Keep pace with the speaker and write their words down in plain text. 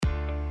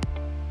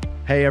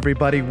Hey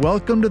everybody,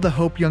 welcome to the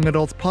Hope Young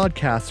Adults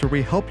podcast, where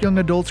we help young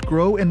adults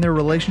grow in their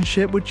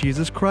relationship with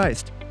Jesus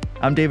Christ.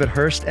 I'm David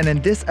Hurst, and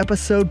in this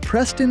episode,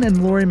 Preston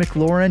and Lori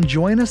McLaurin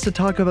join us to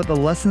talk about the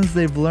lessons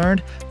they've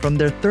learned from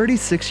their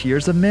 36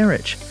 years of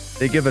marriage.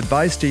 They give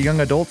advice to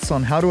young adults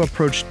on how to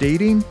approach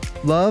dating,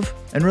 love,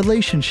 and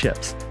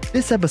relationships.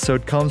 This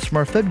episode comes from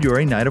our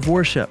February night of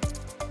worship.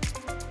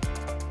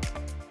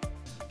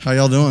 How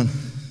y'all doing?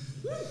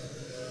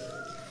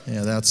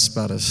 Yeah, that's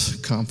about as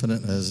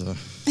confident as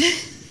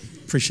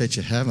appreciate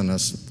you having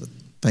us.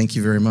 Thank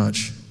you very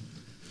much.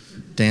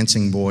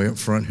 Dancing boy up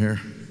front here.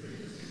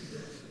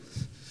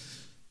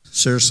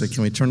 Seriously,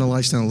 can we turn the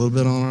lights down a little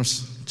bit on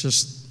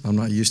us? I'm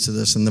not used to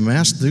this. And the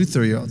masks do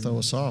throw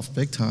us off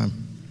big time.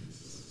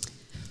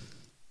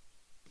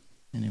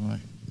 Anyway.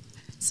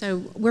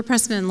 So we're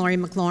Preston and Lori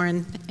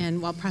McLaurin, and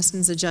while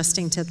Preston's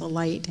adjusting to the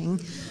lighting,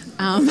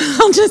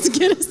 I'll just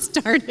get us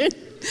started.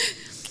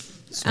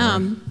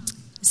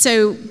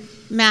 So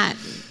Matt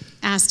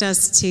asked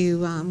us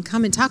to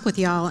come and talk with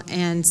y'all,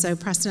 and so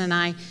Preston and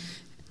I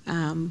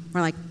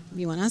were like,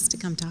 you want us to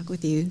come talk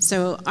with you?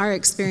 So our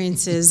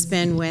experience has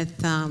been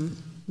with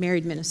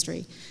married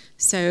ministry.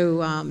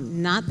 So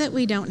not that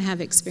we don't have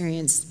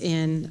experience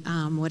in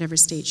whatever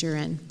state you're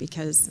in,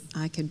 because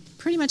I could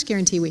pretty much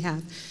guarantee we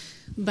have.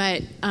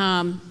 But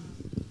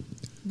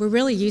we're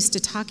really used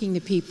to talking to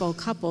people,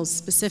 couples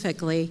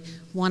specifically,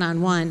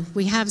 one-on-one.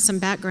 We have some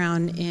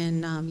background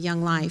in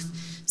Young Life.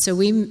 So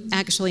we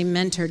actually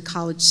mentored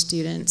college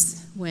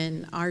students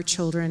when our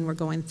children were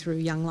going through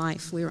Young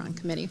Life. We were on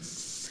committee.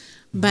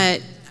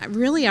 But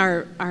really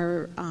our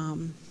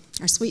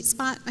sweet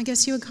spot, I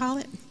guess you would call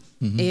it,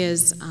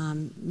 is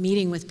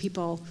meeting with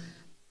people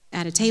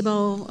at a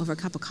table, over a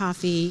cup of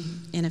coffee,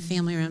 in a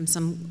family room,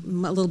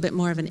 a little bit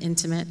more of an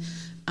intimate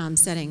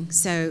setting.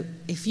 So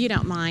if you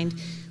don't mind,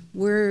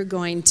 we're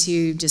going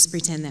to just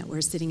pretend that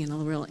we're sitting in a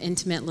real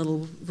intimate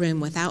little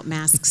room without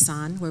masks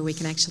on, where we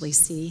can actually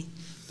see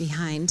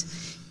behind,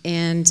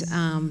 and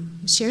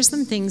share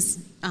some things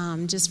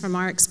just from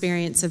our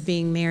experience of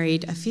being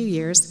married a few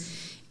years,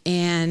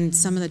 and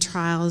some of the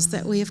trials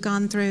that we have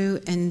gone through,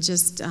 and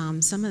just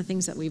some of the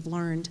things that we've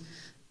learned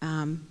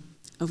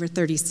over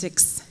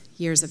 36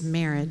 years of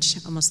marriage,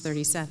 almost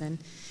 37,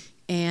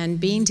 and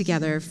being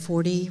together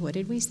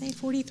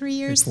 43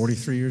 years?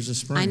 43 years this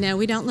spring. I know,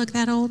 we don't look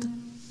that old,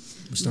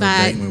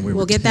 but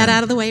we'll get 10. that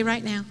out of the way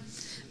right now.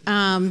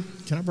 Can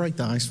I break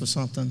the ice with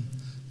something?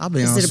 I'll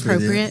be honest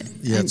with you. Is it appropriate?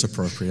 Yeah, it's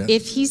appropriate.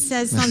 If he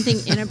says something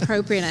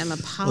inappropriate, I'm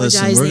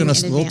apologizing.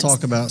 Listen, in we'll advance.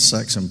 talk about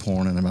sex and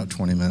porn in about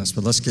 20 minutes,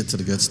 but let's get to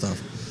the good stuff.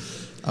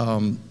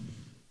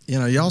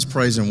 Y'all's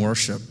praise and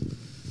worship,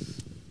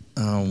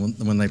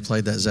 when they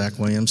played that Zach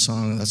Williams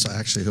song, that's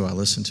actually who I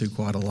listen to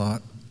quite a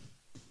lot.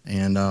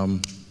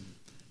 And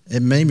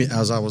it made me,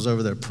 as I was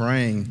over there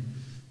praying,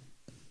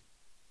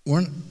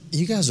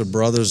 you guys are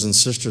brothers and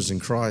sisters in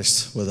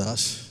Christ with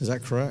us. Is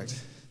that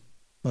correct?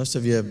 Most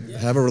of you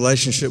have a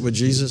relationship with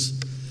Jesus.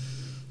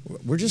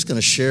 We're just going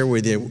to share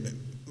with you.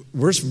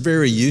 We're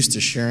very used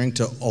to sharing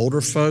to older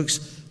folks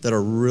that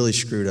are really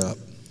screwed up.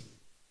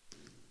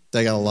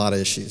 They got a lot of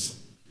issues.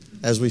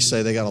 As we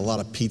say, they got a lot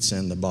of pizza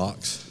in the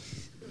box.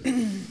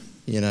 And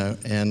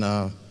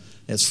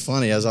it's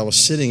funny, as I was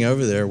sitting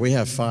over there, we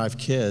have 5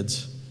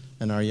 kids,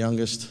 and our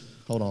youngest,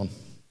 hold on,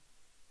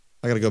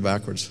 I got to go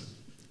backwards.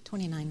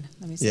 29,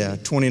 let me see. Yeah,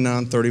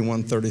 29,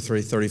 31,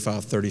 33,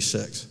 35,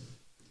 36.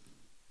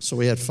 So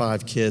we had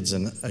 5 kids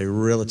in a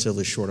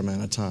relatively short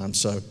amount of time.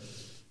 So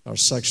our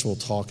sexual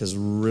talk is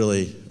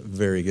really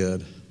very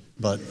good.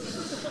 But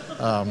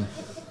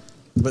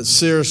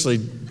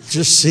seriously,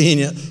 just seeing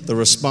it, the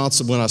response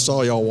when I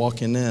saw y'all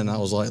walking in, I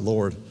was like,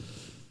 Lord,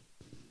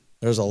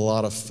 there's a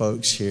lot of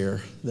folks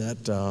here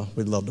that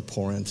we'd love to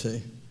pour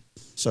into.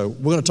 So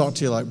we're going to talk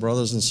to you like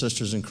brothers and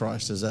sisters in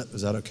Christ. Is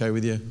that okay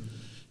with you?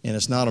 And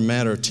it's not a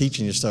matter of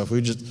teaching you stuff.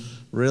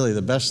 Really,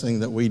 the best thing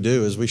that we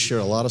do is we share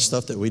a lot of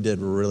stuff that we did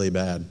really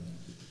bad.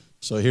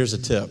 So here's a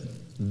tip.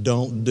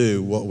 Don't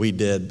do what we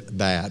did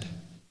bad.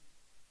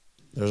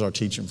 There's our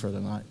teaching for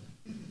tonight.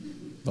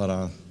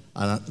 But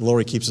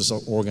Lori keeps us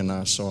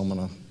organized, so I'm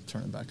going to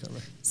turn it back over.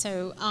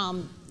 So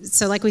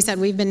like we said,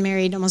 we've been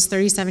married almost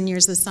 37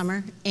 years this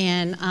summer,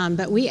 and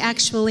but we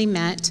actually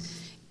met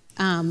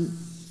when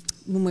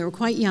we were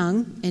quite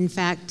young. In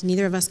fact,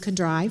 neither of us could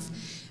drive.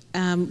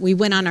 We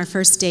went on our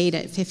first date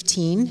at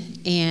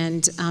 15,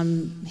 and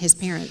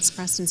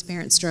Preston's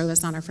parents drove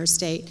us on our first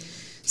date.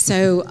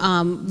 So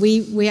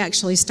we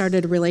actually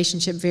started a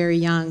relationship very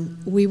young.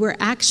 We were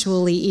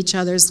actually each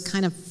other's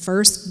kind of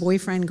first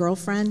boyfriend,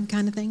 girlfriend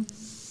kind of thing,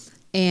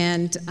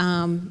 and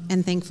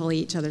thankfully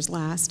each other's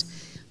last.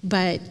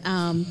 But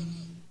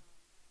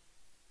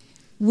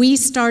we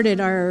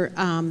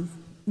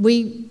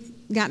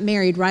got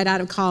married right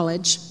out of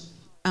college,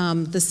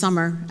 the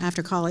summer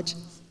after college.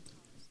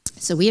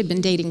 So we had been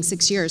dating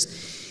 6 years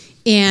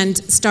and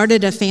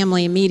started a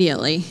family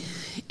immediately.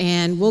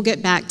 And we'll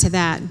get back to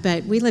that.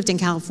 But we lived in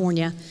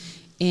California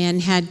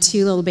and had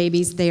 2 little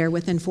babies there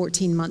within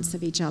 14 months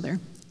of each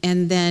other.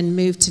 And then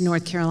moved to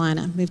North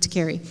Carolina, moved to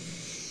Cary.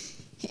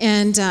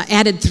 and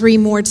added 3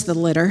 more to the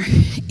litter.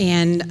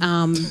 And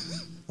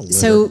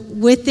so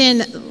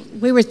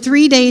we were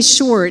 3 days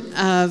short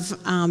of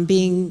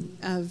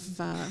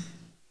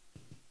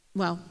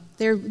well,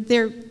 they're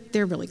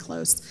really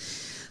close.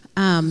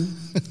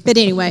 But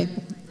anyway,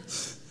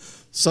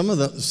 some of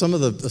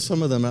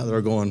them out there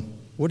are going,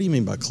 "What do you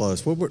mean by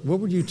close? What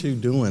were you two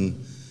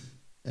doing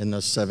in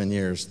those 7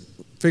 years?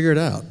 Figure it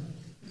out."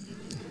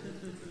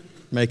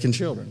 Making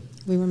children.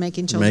 We were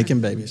making children.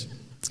 Making babies.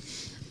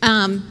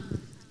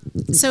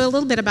 So a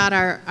little bit about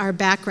our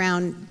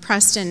background.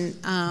 Preston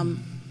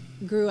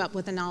grew up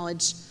with a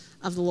knowledge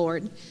of the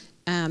Lord.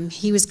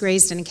 He was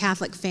raised in a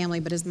Catholic family,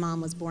 but his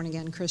mom was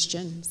born-again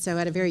Christian. So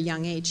at a very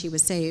young age, he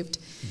was saved.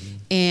 Mm-hmm.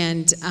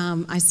 And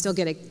I still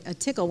get a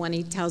tickle when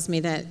he tells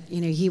me that,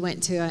 he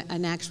went to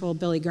an actual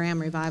Billy Graham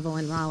revival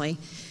in Raleigh.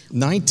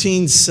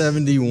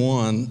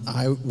 1971,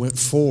 I went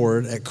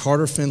forward at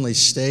Carter Finley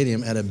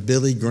Stadium at a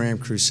Billy Graham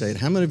crusade.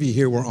 How many of you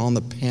here were on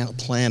the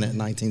planet in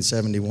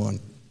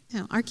 1971?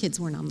 No, our kids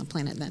weren't on the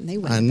planet then. They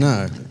went. I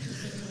know.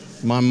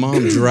 My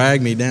mom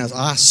dragged me down.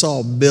 I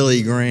saw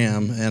Billy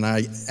Graham, and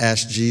I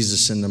asked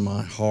Jesus into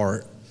my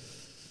heart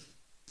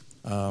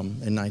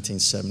in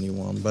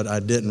 1971. But I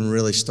didn't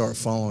really start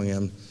following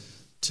him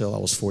till I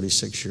was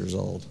 46 years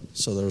old.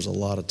 So there was a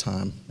lot of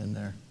time in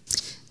there.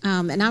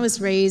 And I was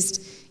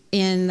raised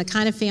in the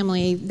kind of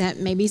family that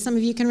maybe some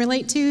of you can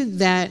relate to,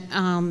 that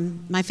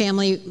my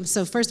family,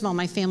 so first of all,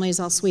 my family is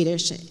all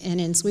Swedish,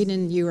 and in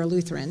Sweden you are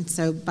Lutheran,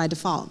 so by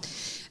default.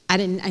 I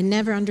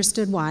never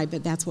understood why,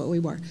 but that's what we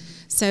were.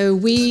 So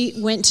we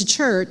went to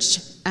church,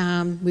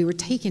 we were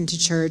taken to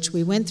church,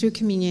 we went through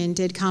communion,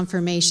 did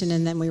confirmation,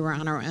 and then we were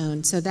on our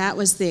own. So that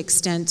was the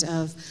extent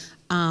of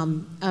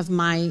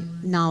my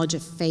knowledge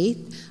of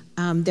faith.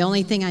 The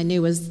only thing I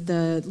knew was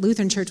the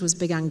Lutheran church was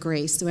big on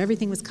grace, so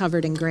everything was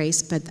covered in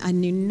grace, but I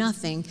knew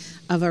nothing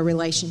of a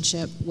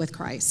relationship with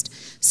Christ.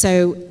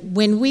 So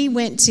when we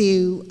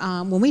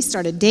when we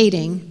started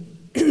dating,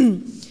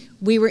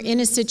 we were in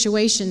a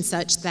situation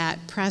such that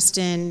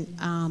Preston,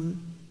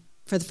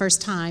 for the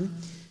first time,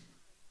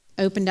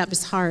 opened up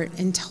his heart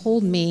and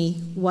told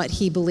me what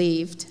he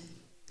believed,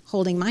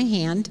 holding my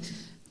hand,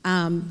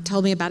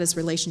 told me about his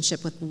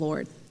relationship with the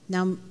Lord.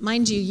 Now,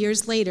 mind you,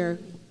 years later,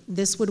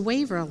 this would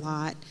waver a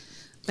lot,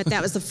 but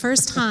that was the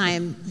first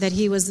time that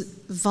he was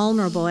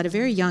vulnerable at a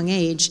very young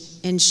age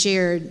and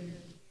shared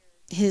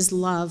his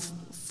love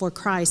for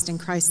Christ and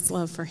Christ's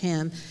love for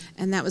him.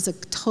 And that was a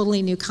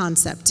totally new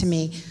concept to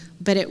me,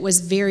 but it was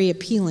very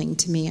appealing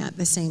to me at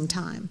the same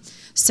time.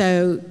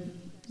 So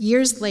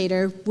years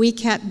later, we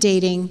kept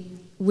dating.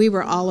 We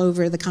were all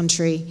over the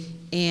country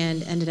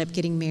and ended up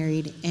getting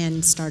married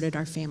and started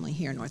our family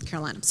here in North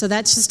Carolina. So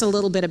that's just a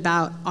little bit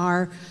about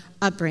our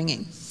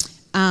upbringing.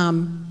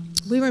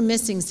 We were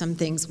missing some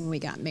things when we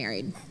got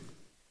married.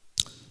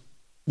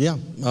 Yeah.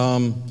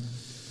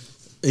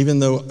 Even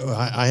though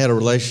I had a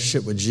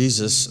relationship with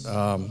Jesus,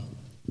 I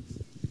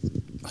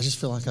just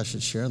feel like I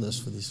should share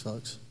this with these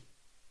folks.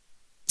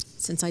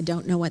 Since I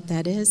don't know what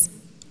that is,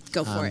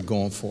 go for it. I'm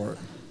going for it.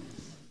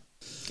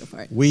 Go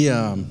for it.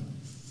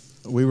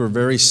 We were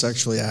very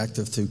sexually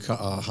active through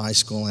high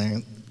school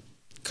and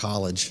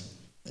college,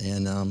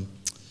 and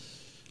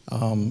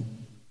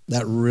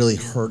that really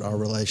hurt our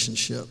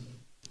relationship.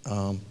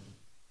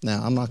 Now,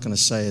 I'm not going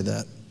to say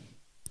that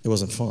it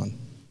wasn't fun.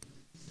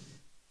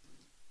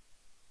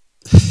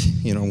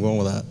 I'm going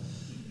with that.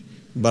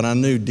 But I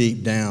knew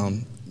deep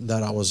down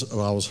that I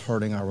was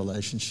hurting our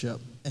relationship,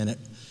 and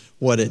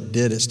what it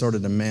did, it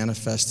started to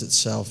manifest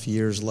itself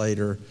years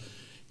later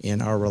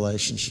in our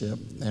relationship.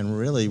 And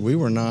really,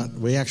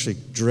 we actually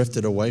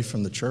drifted away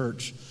from the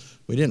church.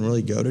 We didn't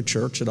really go to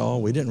church at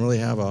all. We didn't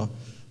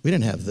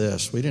have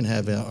this. We didn't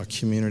have a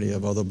community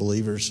of other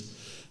believers.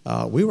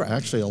 We were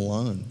actually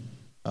alone.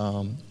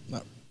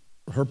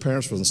 Her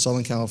parents were in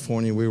Southern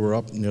California. We were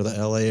up near the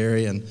LA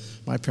area, and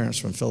my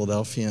parents were in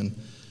Philadelphia. And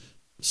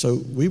so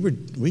we were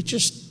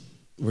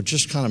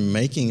just kind of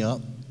making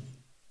up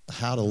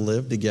how to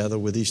live together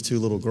with these two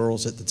little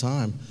girls at the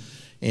time.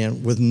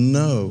 And with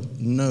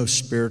no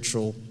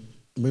spiritual,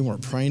 we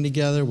weren't praying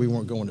together. We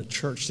weren't going to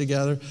church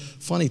together.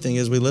 Funny thing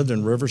is, we lived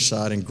in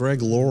Riverside, and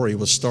Greg Laurie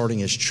was starting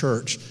his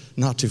church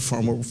not too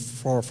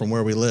far from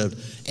where we lived,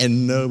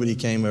 and nobody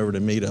came over to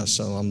meet us.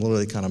 So I'm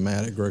literally kind of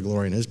mad at Greg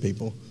Laurie and his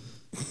people.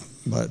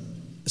 But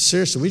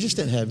seriously, we just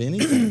didn't have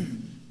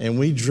anything, and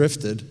we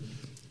drifted,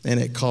 and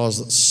it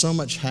caused so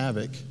much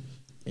havoc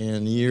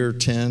in year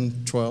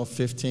 10, 12,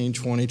 15,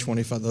 20,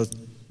 25, the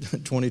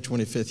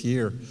 25th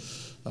year.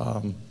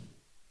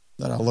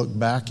 That I look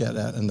back at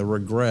and the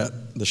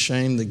regret, the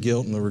shame, the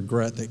guilt, and the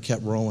regret that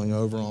kept rolling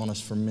over on us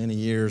for many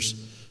years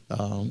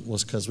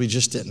was because we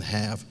didn't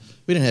have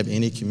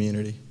any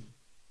community.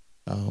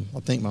 I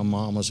think my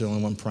mom was the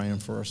only one praying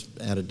for us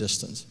at a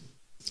distance.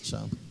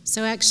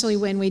 So actually,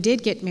 when we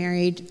did get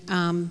married,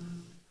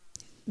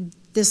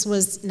 this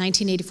was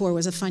 1984,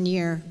 was a fun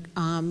year.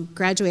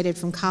 Graduated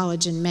from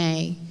college in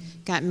May,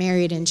 got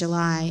married in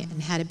July, and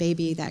had a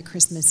baby that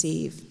Christmas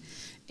Eve.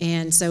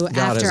 And so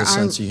God has a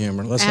sense of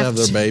humor. Let's have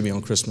their baby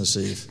on Christmas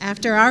Eve.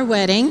 After our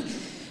wedding,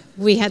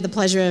 we had the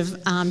pleasure of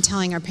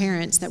telling our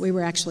parents that we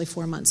were actually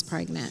 4 months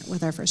pregnant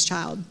with our first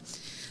child.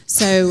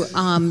 So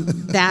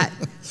that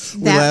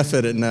we laugh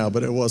at it now,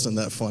 but it wasn't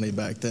that funny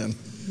back then.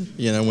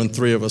 When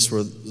 3 of us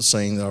were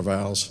saying our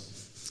vows.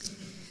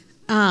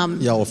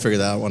 Y'all will figure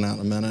that one out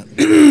in a minute.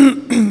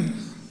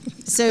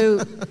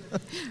 So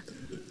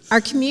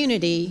our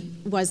community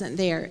wasn't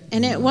there,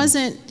 and it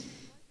wasn't,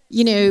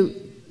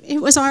 it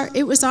was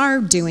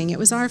our doing. It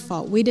was our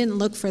fault. We didn't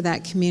look for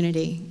that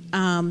community.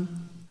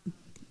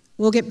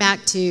 We'll get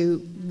back to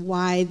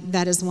why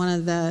that is one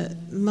of the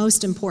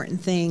most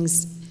important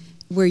things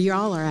where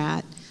y'all are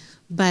at,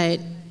 but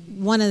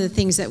one of the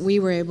things that we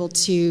were able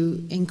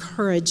to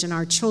encourage in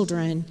our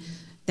children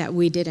that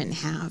we didn't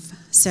have.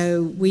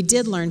 So we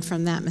did learn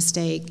from that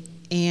mistake,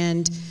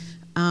 and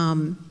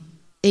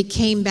it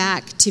came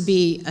back to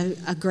be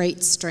a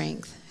great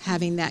strength,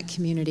 having that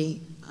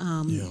community,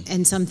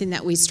 and something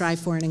that we strive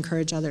for and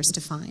encourage others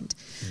to find.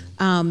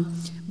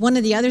 One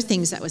of the other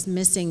things that was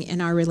missing in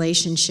our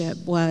relationship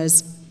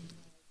was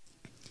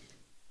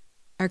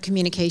our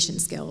communication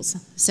skills.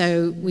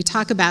 So we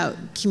talk about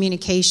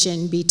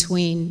communication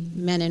between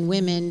men and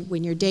women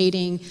when you're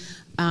dating,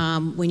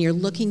 when you're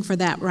looking for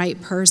that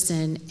right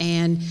person.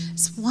 And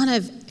it's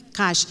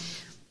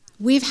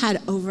we've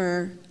had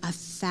over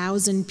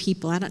 1,000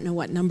 people, I don't know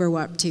what number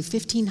we're up to,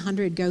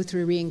 1,500 go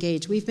through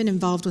Reengage. We've been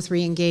involved with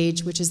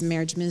Reengage, which is a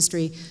marriage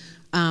ministry,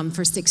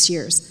 for 6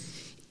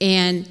 years.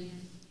 And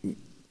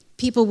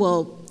people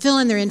will fill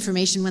in their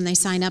information when they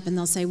sign up, and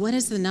they'll say, what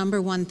is the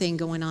number one thing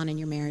going on in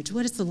your marriage?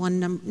 What is the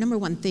number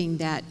one thing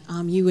that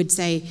you would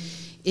say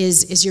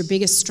is your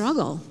biggest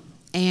struggle?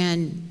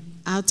 And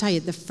I'll tell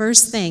you, the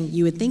first thing,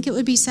 you would think it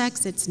would be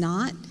sex, it's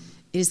not,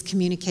 is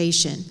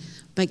communication.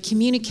 But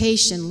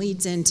communication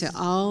leads into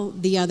all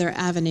the other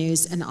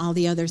avenues and all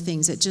the other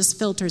things. It just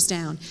filters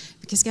down.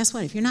 Because guess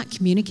what? If you're not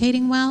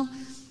communicating well,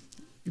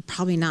 you're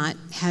probably not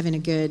having a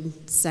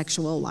good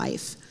sexual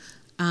life.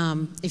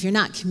 If you're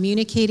not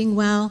communicating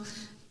well,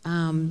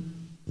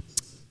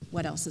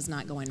 what else is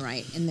not going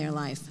right in their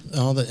life?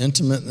 All the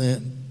intimate.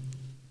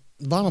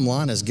 Bottom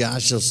line is,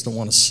 guys just don't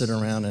want to sit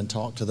around and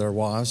talk to their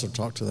wives or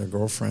talk to their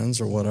girlfriends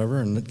or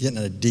whatever and get in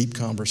a deep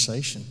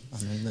conversation.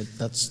 I mean,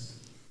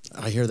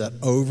 I hear that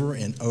over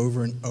and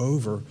over and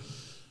over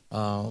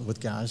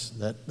with guys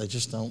that they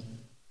just don't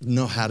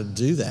know how to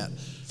do that.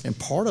 And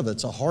part of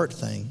it's a heart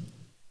thing.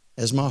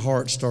 As my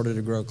heart started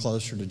to grow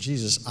closer to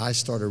Jesus, I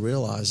started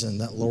realizing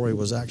that Lori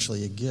was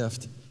actually a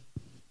gift.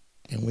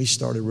 And we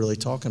started really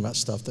talking about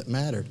stuff that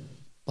mattered.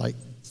 Like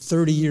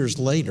 30 years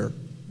later,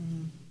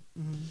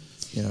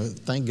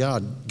 thank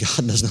God,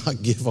 God does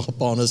not give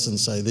up on us and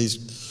say,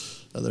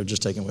 they're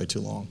just taking way too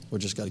long. We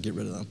just got to get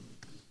rid of them.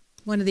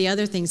 One of the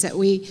other things that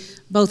we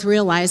both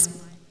realized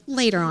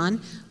later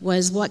on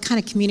was what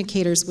kind of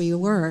communicators we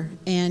were.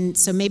 And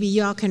so maybe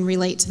y'all can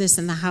relate to this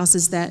in the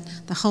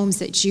homes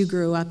that you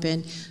grew up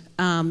in.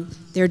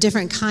 There are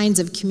different kinds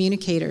of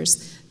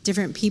communicators.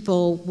 Different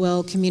people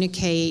will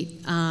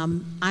communicate.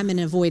 I'm an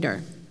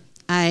avoider.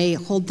 I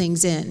hold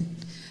things in.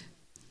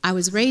 I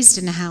was raised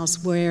in a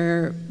house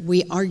where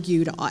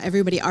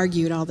everybody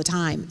argued all the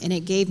time, and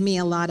it gave me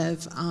a lot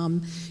of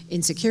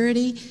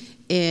insecurity.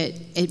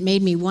 It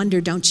made me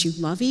wonder, don't you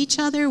love each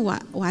other?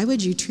 Why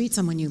would you treat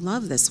someone you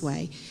love this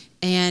way?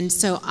 And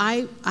so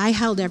I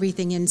held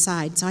everything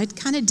inside. So I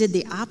kind of did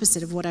the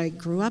opposite of what I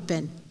grew up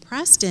in.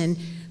 Preston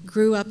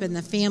grew up in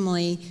the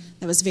family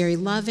that was very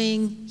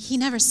loving. He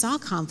never saw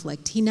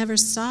conflict. He never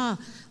saw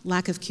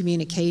lack of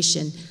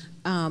communication.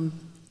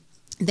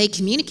 They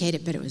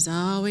communicated, but it was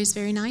always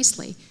very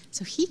nicely.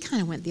 So he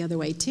kind of went the other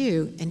way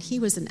too, and he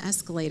was an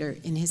escalator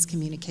in his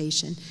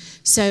communication.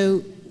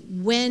 So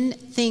when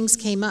things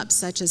came up,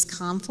 such as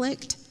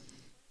conflict,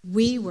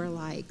 we were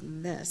like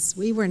this.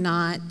 We were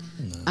not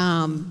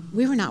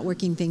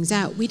working things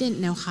out. We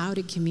didn't know how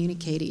to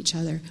communicate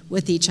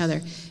with each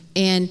other.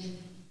 And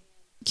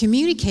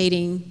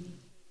communicating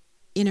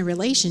in a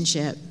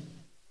relationship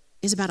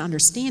is about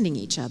understanding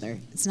each other.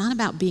 It's not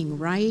about being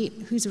right,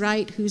 who's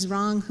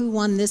wrong, who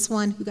won this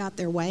one, who got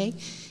their way.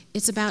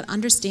 It's about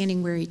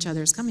understanding where each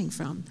other is coming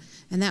from.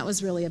 And that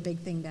was really a big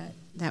thing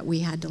that we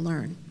had to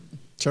learn.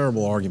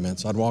 Terrible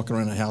arguments. I'd walk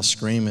around the house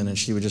screaming, and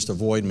she would just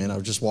avoid me, and I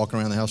would just walk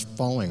around the house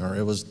following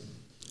her.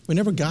 We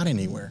never got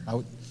anywhere. I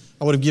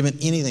would have given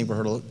anything for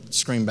her to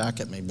scream back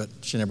at me, but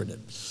she never did.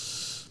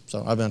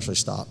 So I eventually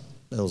stopped.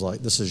 It was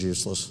like, this is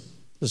useless.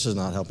 This is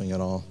not helping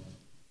at all,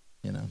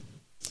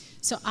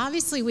 So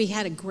obviously we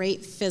had a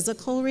great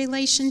physical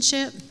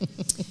relationship,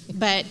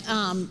 but...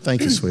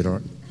 Thank you,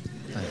 sweetheart.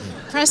 Thank you.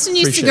 Preston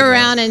used to go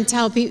around and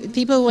tell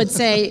people would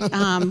say,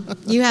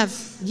 you have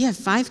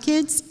 5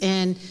 kids?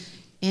 And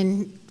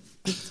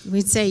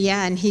we'd say,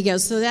 yeah. And he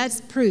goes, so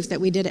that's proof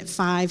that we did it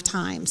 5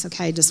 times.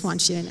 Okay, just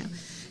want you to know.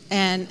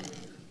 And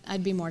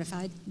I'd be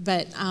mortified.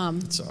 But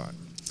it's all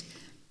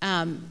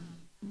right.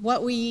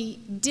 What we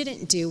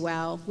didn't do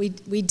well, we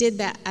did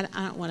that. I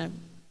don't want to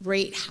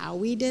rate how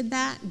we did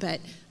that, but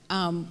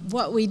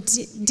what we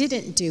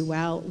didn't do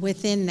well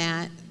within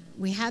that,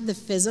 we had the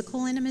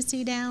physical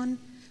intimacy down,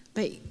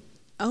 but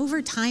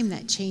over time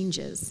that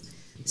changes.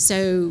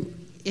 So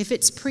if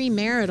it's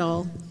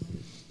premarital,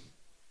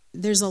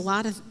 there's a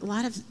lot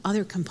of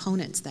other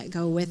components that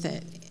go with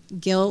it.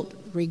 Guilt,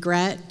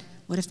 regret.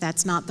 What if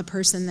that's not the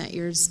person that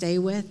you're to stay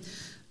with?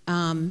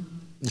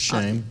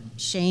 Shame.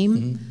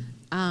 Shame.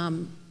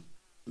 Mm-hmm.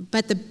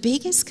 But the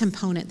biggest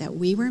component that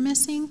we were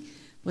missing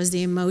was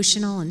the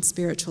emotional and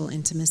spiritual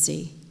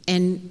intimacy.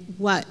 And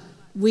what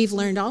we've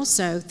learned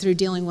also through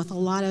dealing with a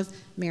lot of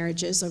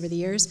marriages over the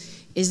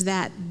years is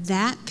that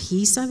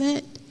piece of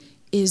it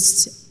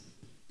is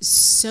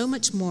so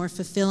much more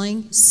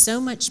fulfilling, so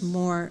much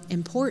more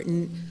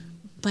important,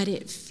 but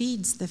it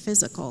feeds the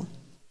physical.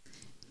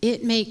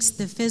 It makes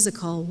the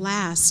physical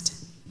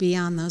last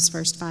beyond those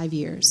first 5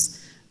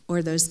 years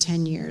or those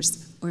 10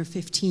 years or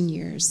 15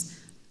 years.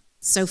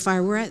 So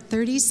far, we're at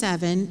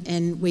 37,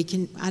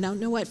 and I don't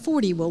know what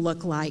 40 will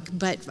look like,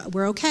 but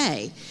we're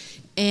okay.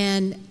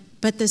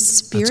 But the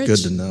spirit.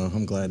 That's good to know.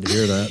 I'm glad to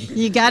hear that.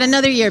 You got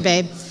another year,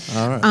 babe.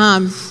 All right.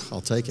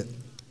 I'll take it.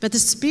 But the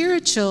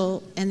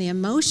spiritual and the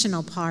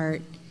emotional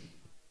part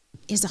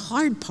is a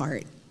hard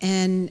part.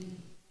 And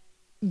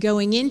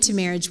going into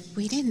marriage,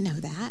 we didn't know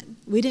that.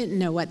 We didn't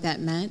know what that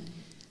meant.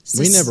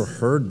 We never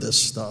heard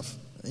this stuff.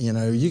 You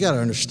know, you got to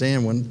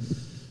understand when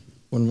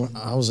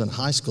I was in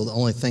high school, the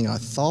only thing I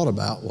thought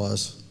about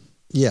was,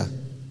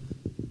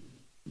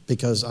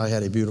 because I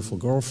had a beautiful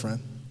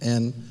girlfriend.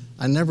 And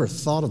I never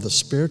thought of the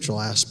spiritual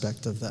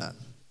aspect of that.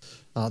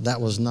 That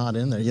was not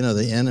in there. You know,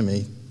 the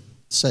enemy,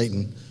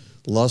 Satan,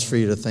 loves for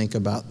you to think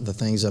about the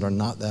things that are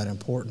not that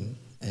important.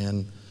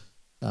 And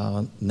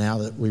now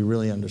that we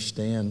really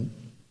understand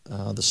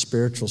the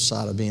spiritual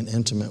side of being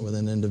intimate with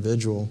an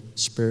individual,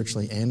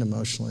 spiritually and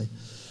emotionally,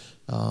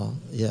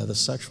 the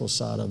sexual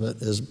side of it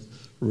is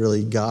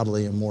really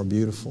godly and more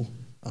beautiful.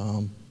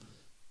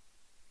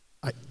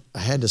 I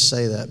had to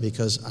say that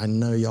because I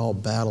know y'all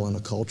battle in a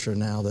culture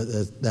now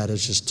that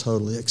is just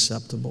totally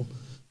acceptable.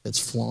 It's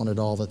flaunted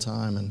all the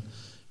time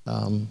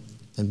and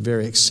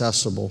very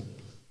accessible.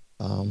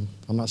 I'm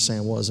not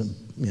saying it wasn't,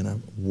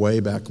 way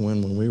back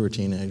when we were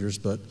teenagers,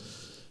 but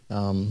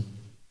I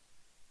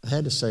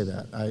had to say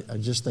that. I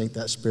just think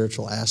that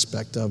spiritual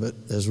aspect of it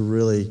has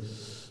really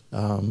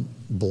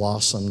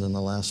blossomed in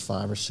the last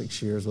 5 or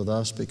 6 years with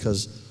us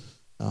because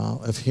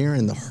of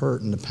hearing the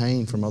hurt and the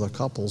pain from other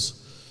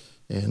couples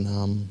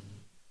and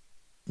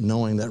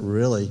knowing that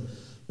really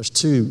there's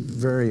two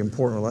very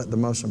important, the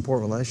most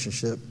important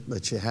relationship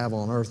that you have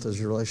on earth is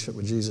your relationship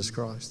with Jesus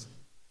Christ.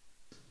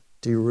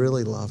 Do you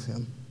really love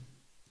him?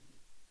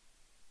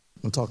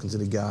 I'm talking to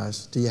the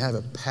guys. Do you have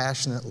a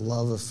passionate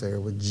love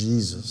affair with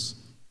Jesus?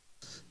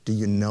 Do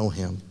you know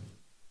him?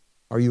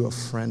 Are you a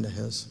friend of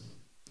his?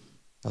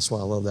 That's why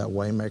I love that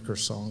Waymaker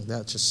song.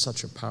 That's just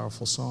such a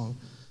powerful song.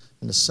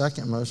 And the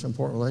second most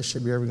important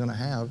relationship you're ever going to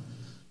have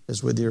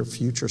is with your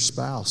future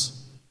spouse.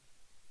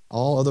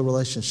 All other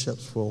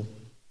relationships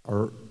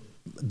are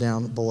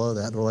down below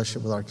that, the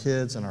relationship with our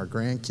kids and our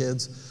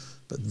grandkids,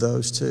 but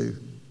those two,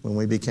 when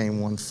we became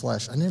one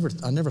flesh. I never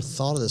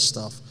thought of this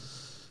stuff.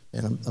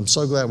 And I'm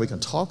so glad we can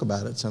talk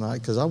about it tonight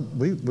because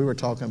we were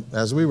talking,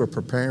 as we were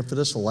preparing for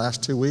this the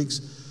last 2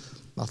 weeks,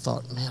 I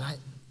thought, man,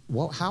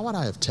 how would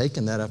I have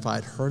taken that if I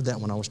had heard that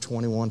when I was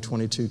 21,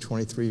 22,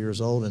 23 years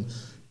old and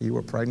you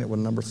were pregnant with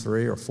number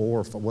 3 or 4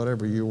 or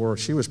whatever you were.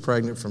 She was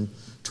pregnant from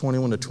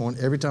 21 to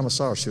 20. Every time I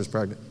saw her, she was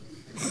pregnant.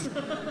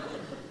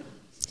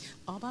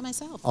 All by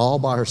myself. All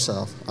by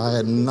herself. I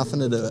had nothing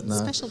to do with it. No.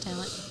 Special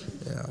talent.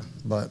 Yeah,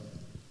 but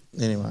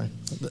anyway.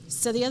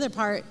 So the other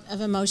part of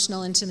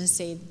emotional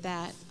intimacy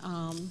that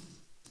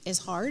is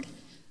hard,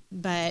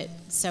 but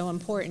so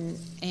important,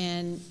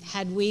 and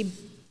had we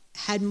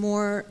had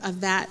more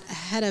of that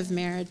ahead of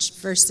marriage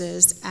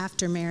versus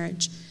after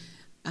marriage,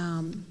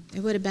 it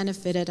would have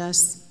benefited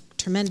us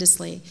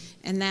tremendously,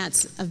 and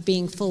that's of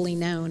being fully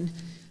known.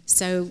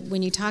 So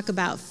when you talk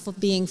about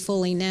being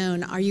fully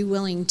known, are you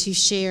willing to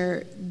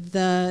share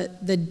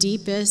the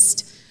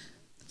deepest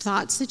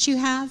thoughts that you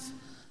have,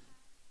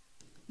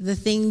 the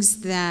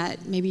things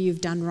that maybe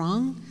you've done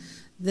wrong,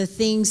 the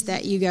things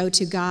that you go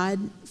to God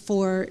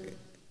for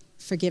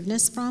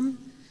forgiveness from?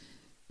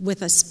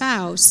 With a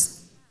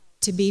spouse,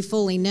 to be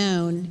fully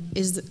known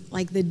is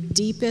like the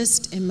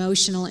deepest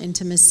emotional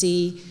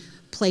intimacy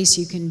place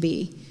you can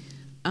be.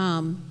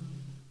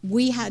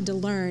 We had to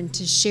learn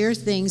to share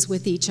things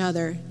with each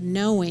other,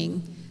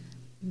 knowing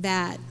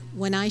that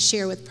when I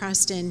share with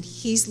Preston,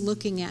 he's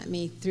looking at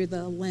me through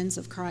the lens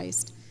of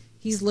Christ.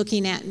 He's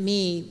looking at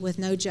me with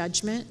no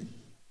judgment,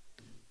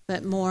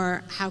 but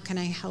more, how can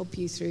I help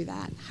you through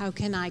that? How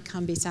can I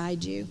come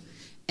beside you?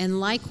 And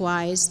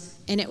likewise,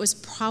 and it was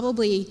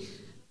probably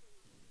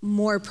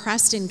more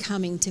Preston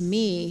coming to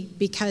me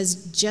because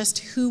just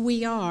who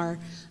we are,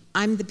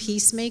 I'm the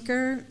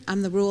peacemaker,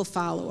 I'm the rule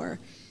follower.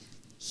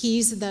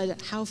 He's the,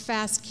 how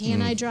fast can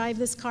I drive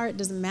this car? It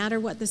doesn't matter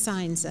what the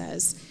sign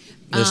says.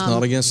 It's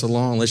not against the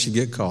law unless you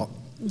get caught.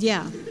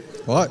 Yeah.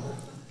 What?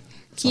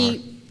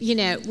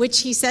 Which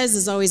he says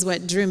is always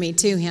what drew me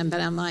to him,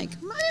 but I'm like,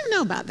 I don't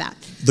know about that.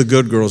 The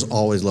good girls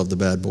always love the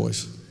bad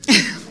boys.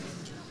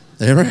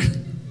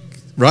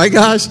 Right,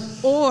 guys?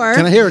 Or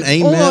can I hear an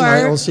amen?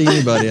 I don't see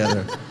anybody out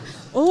there.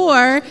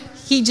 Or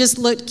he just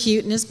looked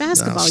cute in his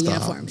basketball stop,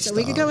 uniform. So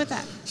we could go with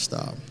that.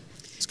 Stop.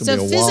 So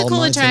be a physical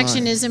wild night attraction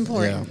tonight. is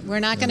important. Yeah, We're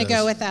not going to it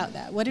go is. without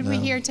that. What did we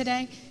No. hear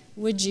today?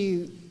 Would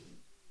you,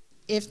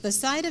 if the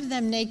sight of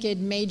them naked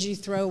made you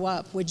throw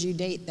up, would you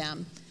date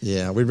them?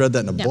 Yeah, we read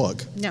that in a No.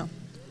 book. No.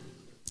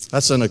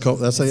 That's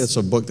it's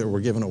a book that we're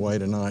giving away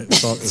tonight.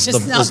 It's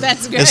Just not that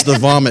great. It's the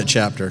vomit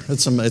chapter.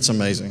 It's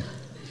amazing.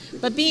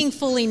 But being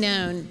fully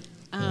known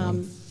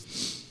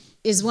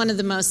is one of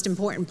the most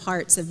important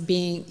parts of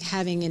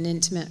having an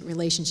intimate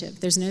relationship.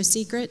 There's no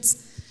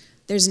secrets.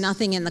 There's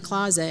nothing in the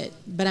closet,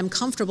 but I'm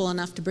comfortable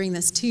enough to bring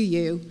this to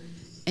you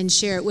and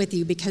share it with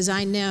you because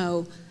I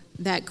know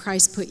that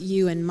Christ put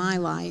you in my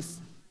life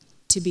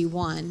to be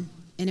one.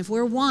 And if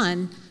we're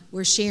one,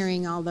 we're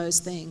sharing all those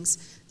things.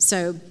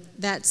 So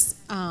that's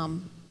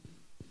one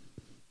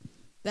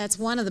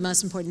of the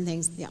most important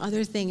things. The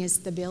other thing is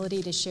the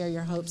ability to share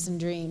your hopes and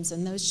dreams,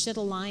 and those should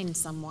align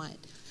somewhat.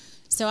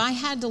 So I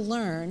had to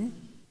learn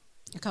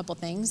a couple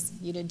things.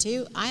 You did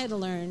too. I had to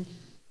learn,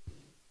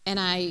 and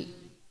I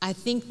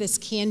think this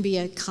can be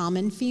a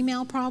common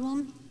female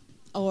problem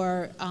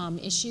or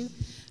issue,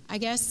 I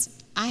guess.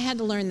 I had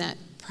to learn that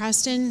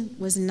Preston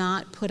was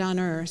not put on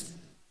earth,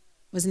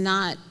 was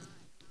not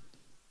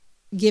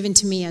given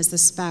to me as the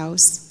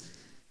spouse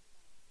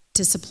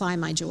to supply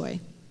my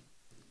joy.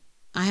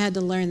 I had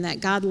to learn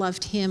that God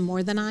loved him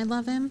more than I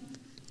love him,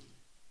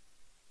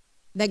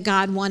 that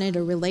God wanted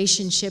a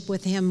relationship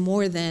with him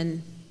more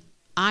than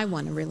I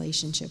want a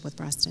relationship with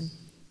Preston,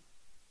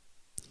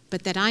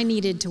 but that I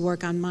needed to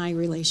work on my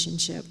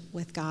relationship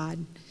with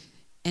God,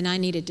 and I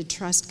needed to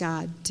trust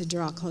God to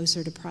draw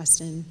closer to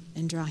Preston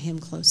and draw him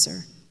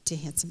closer to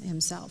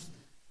himself.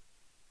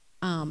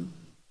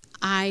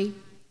 I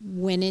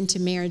went into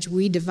marriage.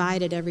 We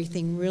divided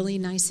everything really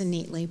nice and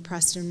neatly.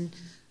 Preston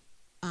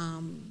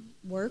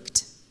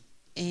worked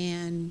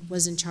and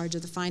was in charge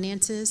of the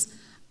finances.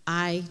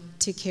 I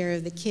took care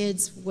of the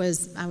kids.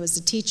 I was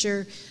a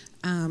teacher,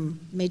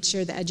 made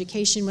sure the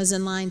education was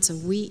in line, so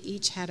we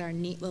each had our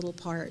neat little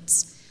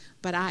parts.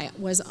 But I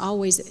was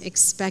always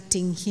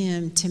expecting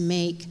him to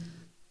make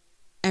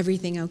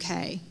everything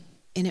okay,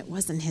 and it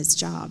wasn't his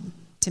job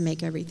to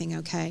make everything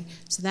okay.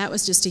 So that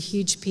was just a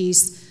huge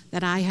piece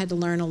that I had to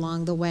learn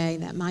along the way,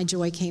 that my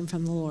joy came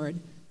from the Lord,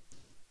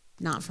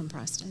 not from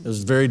Preston. It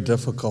was very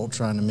difficult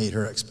trying to meet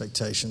her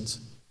expectations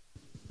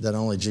that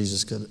only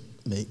Jesus could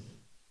meet.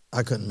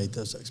 I couldn't meet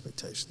those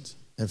expectations.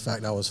 In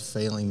fact, I was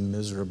failing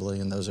miserably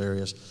in those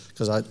areas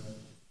because I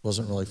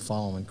wasn't really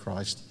following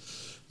Christ.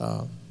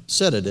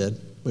 Said I did.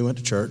 We went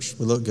to church.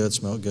 We looked good,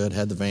 smelled good,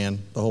 had the van,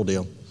 the whole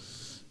deal.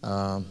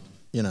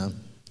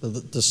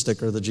 The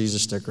sticker, the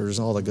Jesus stickers,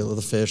 all the good,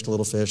 the fish, the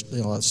little fish,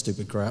 all that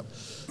stupid crap,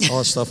 all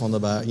that stuff on the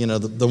back.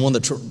 The one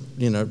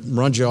that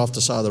runs you off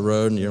the side of the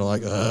road, and you're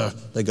like, ugh.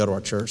 They go to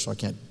our church, so I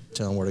can't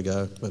tell them where to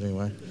go. But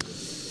anyway,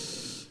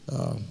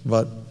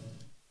 but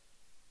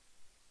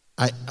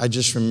I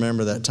just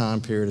remember that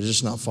time period of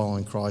just not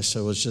following Christ.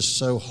 So it was just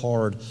so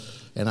hard,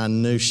 and I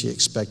knew she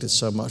expected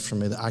so much from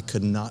me that I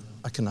could not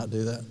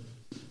do that.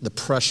 The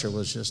pressure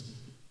was just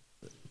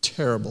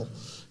terrible,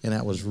 and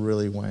that was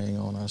really weighing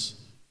on us.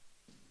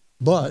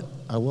 But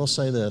I will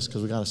say this,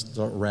 because we got to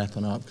start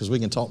wrapping up, because we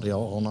can talk to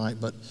y'all all night.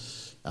 But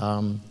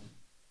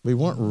we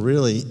weren't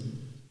really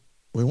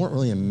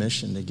in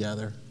mission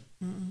together.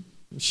 Mm-mm.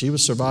 She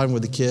was surviving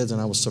with the kids,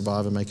 and I was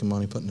surviving, making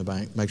money, putting in the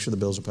bank, make sure the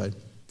bills are paid,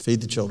 feed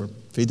the children,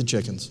 feed the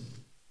chickens.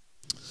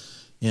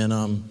 And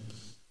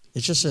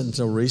it's just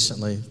until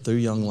recently, through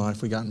Young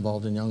Life, we got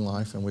involved in Young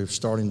Life, and we were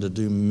starting to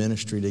do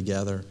ministry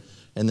together,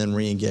 and then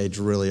re-engage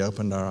really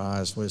opened our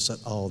eyes. We said,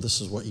 oh,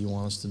 this is what you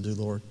want us to do,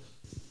 Lord.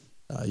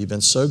 You've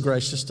been so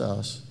gracious to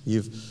us.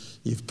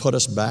 You've put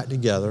us back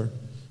together.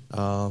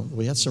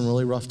 We had some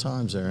really rough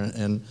times there,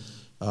 and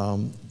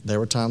there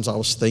were times I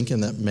was thinking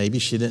that maybe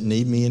she didn't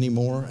need me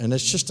anymore, and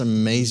it's just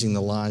amazing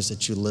the lies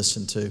that you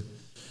listen to.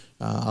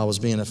 I was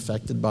being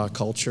affected by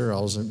culture.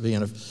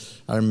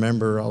 I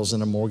remember I was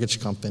in a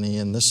mortgage company,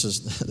 and this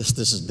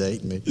is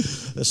dating me.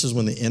 This is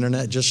when the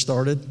internet just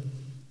started.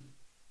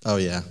 Oh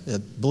yeah,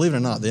 believe it or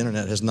not, the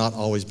internet has not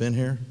always been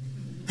here.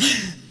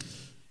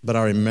 But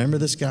I remember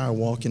this guy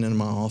walking into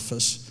my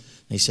office,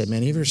 and he said,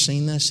 "Man, have you ever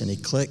seen this?" And he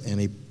clicked, and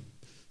he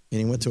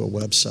went to a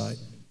website.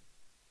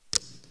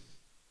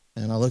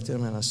 And I looked at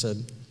him and I said,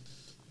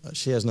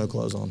 "She has no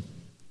clothes on."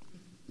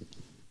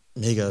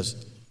 And he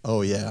goes,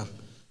 "Oh yeah."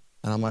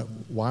 And I'm like,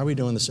 "Why are we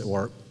doing this at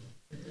work?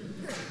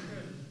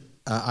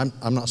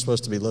 I'm not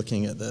supposed to be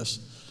looking at this."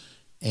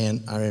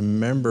 And I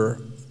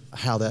remember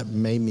how that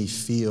made me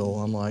feel.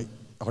 I'm like,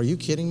 "Are you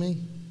kidding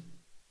me?"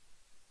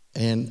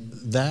 And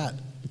that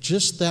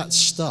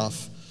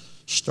stuff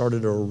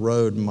started to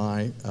erode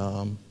my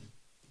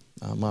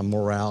my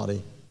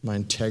morality, my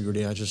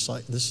integrity. I was just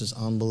like, this is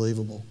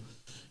unbelievable.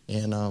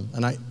 And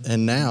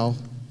now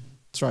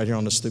it's right here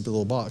on this stupid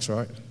little box,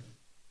 right?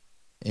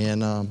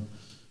 And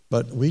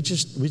but I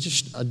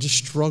just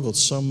struggled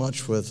so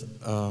much with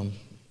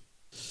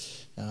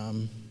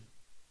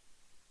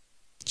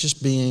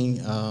just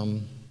being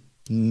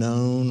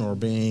known or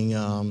being,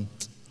 I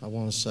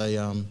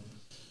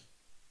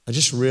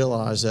just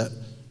realized that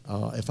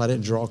if I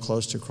didn't draw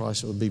close to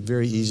Christ, it would be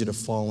very easy to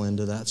fall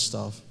into that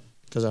stuff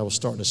because I was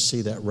starting to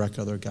see that wreck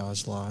other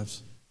guys'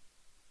 lives.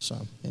 So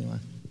anyway.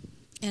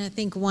 And I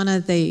think one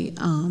of the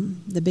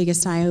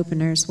biggest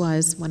eye-openers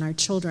was when our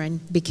children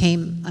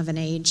became of an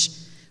age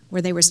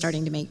where they were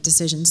starting to make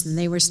decisions and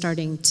they were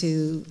starting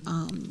to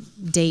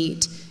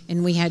date.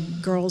 And we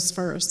had girls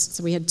first.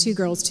 So we had 2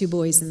 girls, 2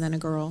 boys, and then a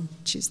girl.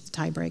 She's the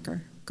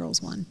tiebreaker.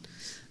 Girls won,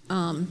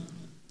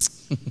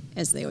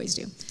 as they always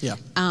do. Yeah.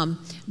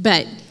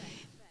 But,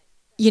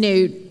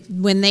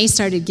 when they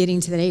started getting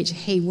to that age,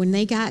 hey,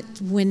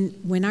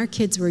 when our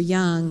kids were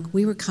young,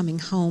 we were coming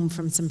home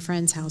from some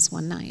friend's house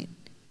one night.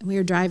 And we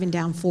were driving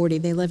down 40.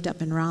 They lived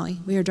up in Raleigh.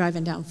 We were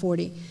driving down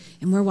 40.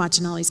 And we're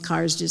watching all these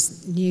cars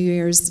just New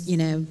Year's,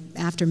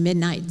 after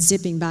midnight,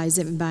 zipping by.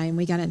 And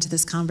we got into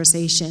this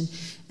conversation.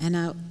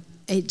 And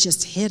it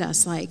just hit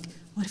us like,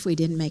 what if we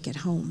didn't make it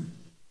home?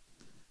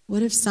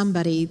 What if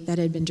somebody that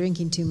had been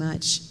drinking too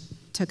much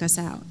took us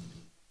out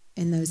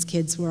and those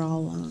kids were all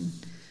alone?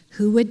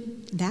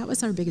 That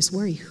was our biggest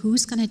worry.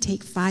 Who's going to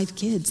take 5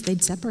 kids?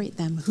 They'd separate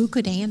them. Who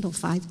could handle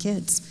 5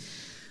 kids?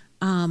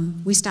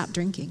 We stopped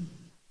drinking.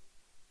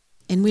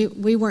 And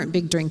we weren't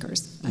big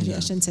drinkers. I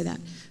shouldn't say that.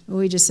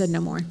 We just said no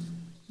more.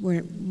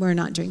 We're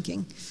not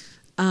drinking.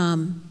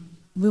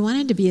 We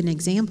wanted to be an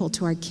example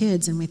to our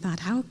kids, and we thought,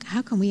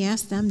 how can we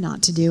ask them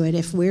not to do it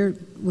if we're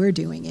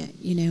doing it,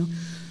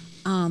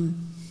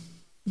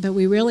 But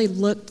we really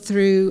looked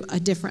through a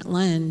different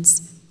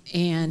lens,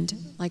 and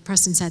like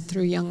Preston said,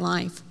 through Young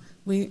Life,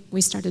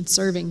 we started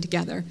serving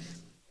together.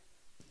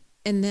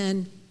 And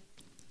then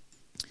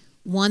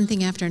one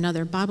thing after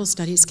another, Bible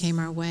studies came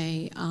our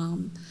way.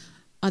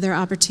 Other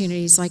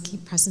opportunities, like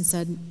Preston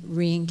said,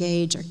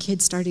 re-engage. Our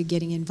kids started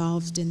getting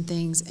involved in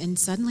things, and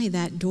suddenly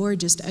that door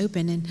just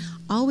opened, and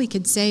all we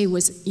could say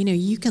was,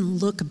 you can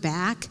look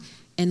back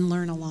and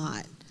learn a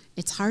lot.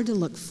 It's hard to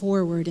look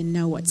forward and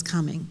know what's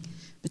coming,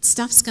 but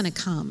stuff's going to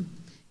come,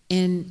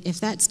 and if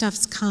that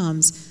stuff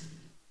comes,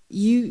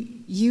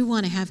 you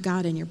want to have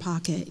God in your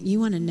pocket. You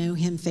want to know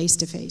Him face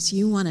to face.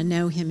 You want to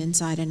know Him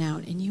inside and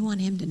out, and you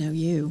want Him to know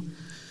you.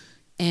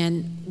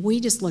 And we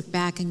just look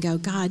back and go,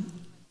 God,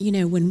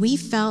 when we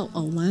felt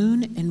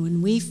alone and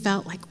when we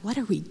felt like, what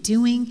are we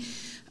doing?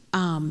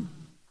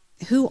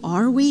 Who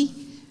are we?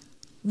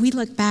 We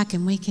look back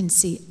and we can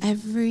see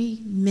every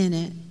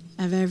minute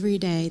of every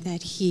day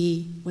that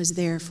He was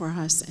there for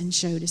us and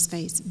showed His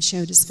face.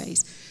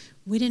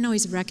 We didn't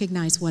always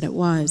recognize what it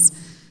was,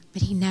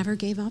 but He never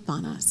gave up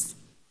on us.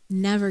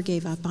 Never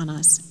gave up on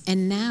us.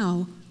 And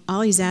now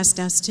all He's asked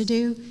us to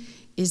do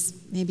is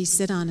maybe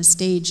sit on a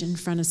stage in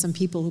front of some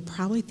people who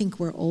probably think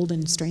we're old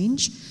and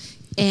strange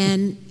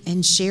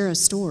and share a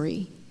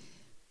story.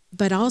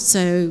 But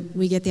also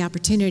we get the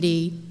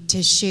opportunity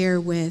to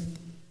share with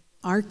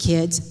our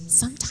kids.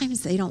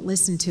 Sometimes they don't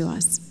listen to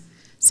us.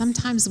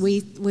 Sometimes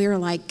we're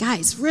like,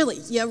 guys, really,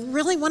 you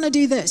really want to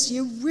do this?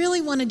 You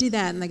really want to do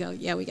that? And they go,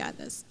 yeah, we got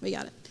this. We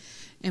got it.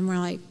 And we're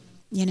like,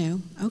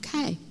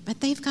 okay. But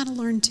they've got to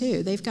learn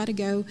too. They've got to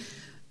go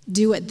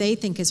do what they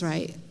think is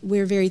right.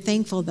 We're very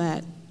thankful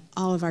that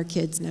all of our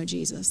kids know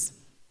Jesus.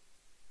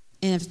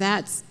 And if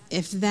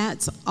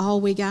that's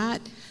all we got,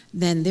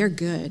 then they're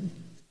good.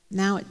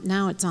 Now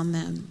it's on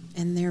them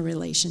and their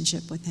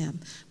relationship with Him.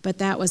 But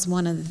that was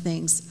one of the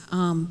things.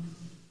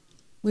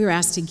 We were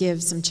asked to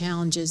give some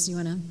challenges. You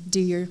want to do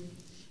your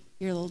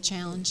little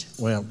challenge?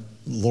 Well,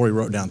 Lori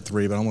wrote down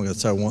 3, but I'm going to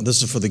tell one.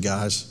 This is for the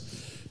guys.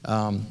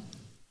 I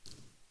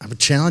would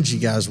challenge you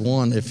guys.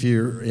 One, if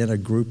you're in a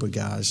group of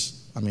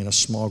guys, a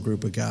small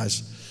group of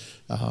guys,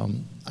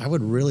 I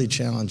would really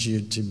challenge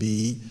you to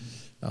be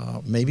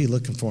maybe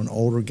looking for an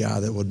older guy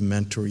that would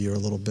mentor you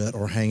a little bit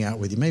or hang out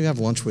with you. Maybe have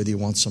lunch with you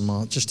once a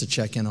month just to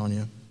check in on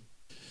you.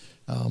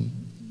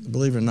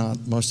 Believe it or not,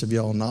 most of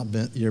y'all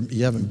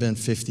you haven't been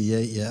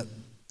 58 yet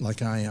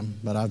like I am,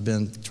 but I've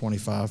been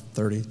 25,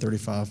 30,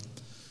 35,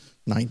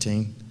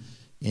 19.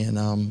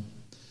 And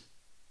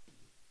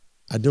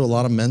I do a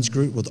lot of men's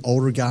group with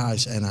older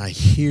guys, and I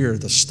hear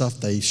the stuff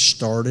they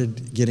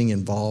started getting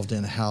involved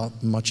in, how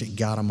much it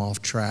got them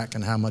off track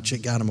and how much it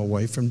got them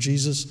away from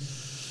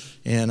Jesus.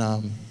 And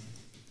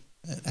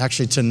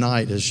actually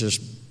tonight is just,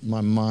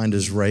 my mind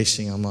is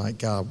racing. I'm like,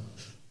 God,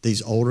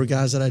 these older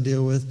guys that I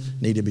deal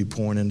with need to be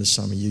pouring into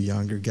some of you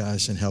younger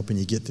guys and helping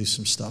you get through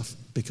some stuff,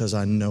 because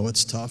I know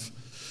it's tough.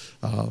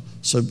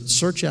 So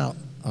search out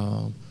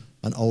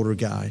an older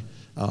guy.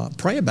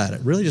 Pray about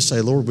it. Really just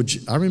say, Lord,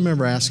 I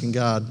remember asking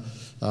God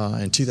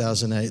in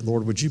 2008,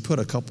 Lord, would you put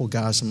a couple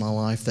guys in my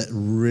life that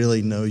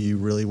really know you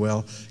really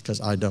well,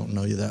 because I don't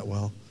know you that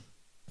well.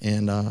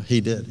 And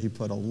He did. He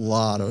put a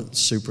lot of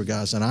super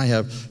guys. And I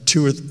have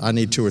I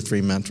need 2 or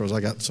 3 mentors.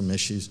 I got some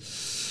issues.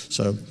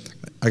 So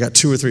I got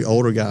 2 or 3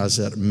 older guys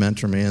that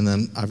mentor me. And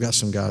then I've got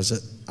some guys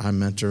that I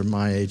mentor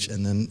my age.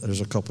 And then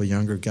there's a couple of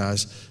younger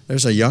guys.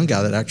 There's a young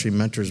guy that actually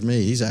mentors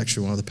me. He's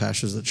actually one of the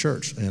pastors of the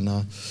church. And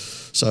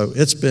so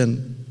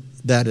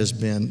that has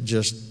been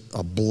just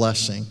a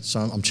blessing. So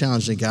I'm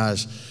challenging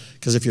guys,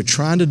 Because if you're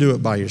trying to do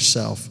it by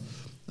yourself,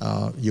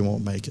 you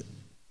won't make it.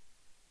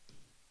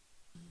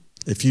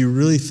 If you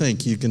really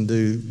think you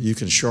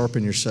can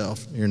sharpen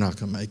yourself, you're not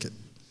going to make it.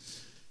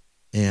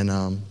 And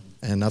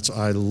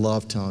I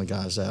love telling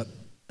guys that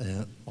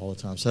all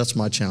the time. So that's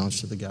my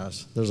challenge to the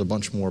guys. There's a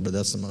bunch more, but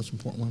that's the most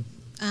important one.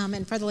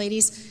 And for the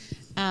ladies,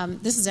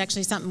 this is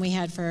actually something we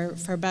had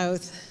for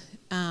both.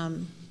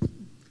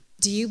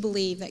 Do you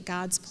believe that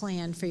God's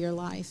plan for your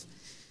life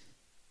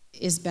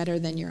is better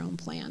than your own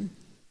plan?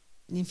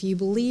 And if you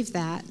believe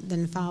that,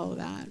 then follow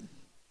that.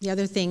 The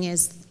other thing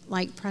is,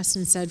 like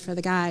Preston said for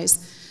the guys,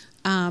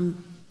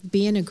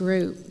 be in a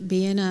group.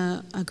 Be in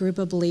a group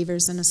of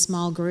believers, in a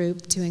small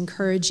group, to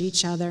encourage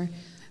each other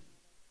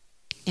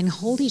and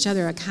hold each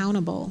other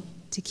accountable,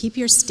 to keep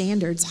your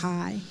standards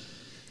high.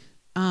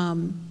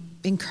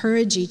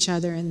 Encourage each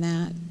other in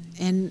that.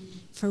 And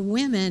for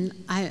women,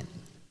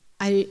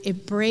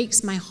 it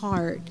breaks my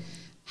heart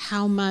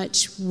how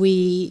much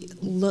we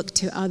look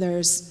to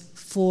others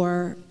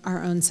for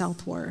our own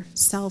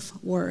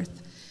self-worth.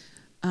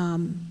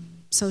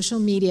 Social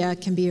media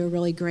can be a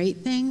really great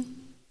thing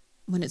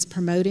when it's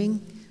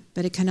promoting,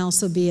 but it can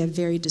also be a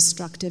very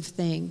destructive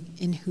thing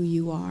in who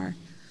you are.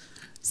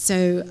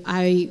 So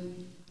I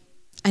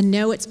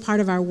know it's part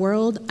of our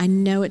world. I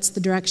know it's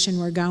the direction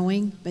we're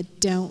going, but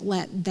don't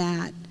let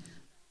that,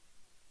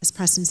 as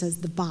Preston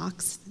says, the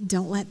box,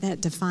 don't let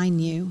that define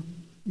you.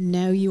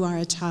 Know you are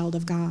a child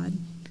of God,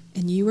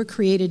 and you were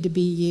created to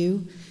be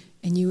you,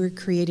 and you were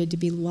created to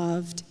be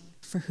loved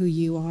for who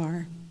you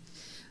are.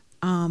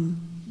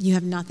 You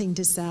have nothing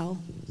to sell.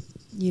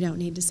 You don't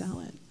need to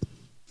sell it.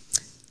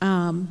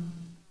 And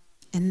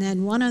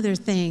then one other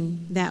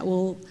thing that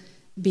will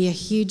be a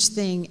huge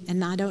thing,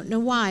 and I don't know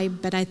why,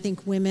 but I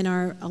think women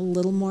are a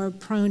little more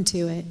prone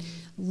to it.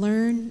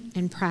 Learn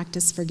and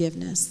practice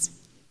forgiveness,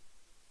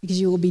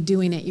 because you will be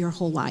doing it your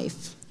whole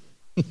life.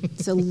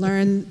 So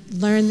learn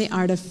the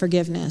art of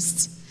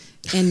forgiveness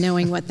and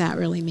knowing what that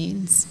really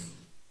means.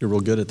 You're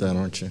real good at that,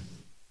 aren't you?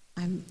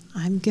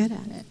 I'm good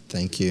at it.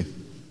 Thank you.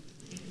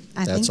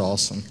 That's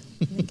awesome.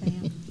 I think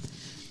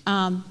I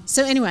am.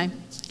 So anyway.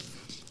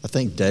 I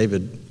think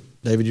David,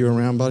 you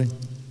around, buddy? I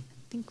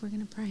think we're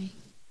going to pray.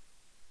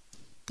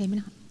 Maybe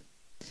not.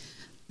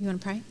 You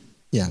want to pray?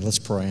 Yeah, let's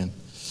pray.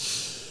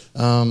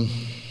 And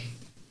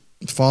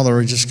Father,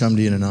 we just come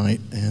to you tonight,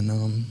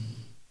 and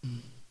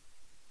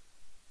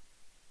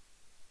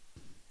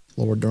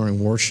Lord,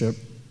 during worship,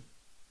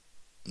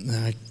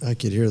 I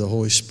could hear the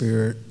Holy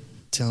Spirit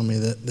tell me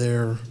that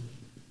there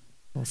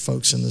are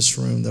folks in this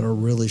room that are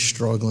really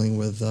struggling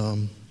with,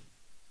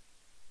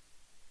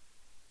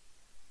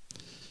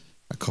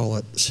 I call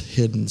it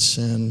hidden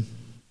sin,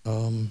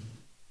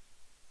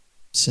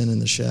 sin in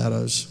the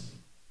shadows,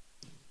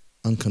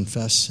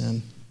 unconfessed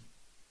sin.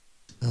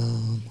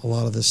 A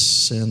lot of this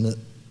sin that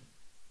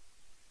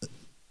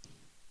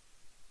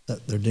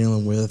they're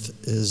dealing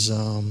with is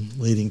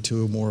leading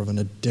to more of an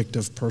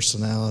addictive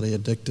personality,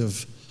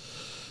 addictive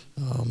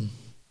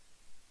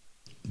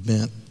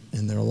bent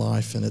in their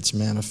life, and it's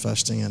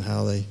manifesting in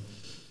how they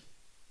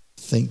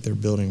think they're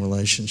building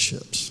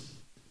relationships.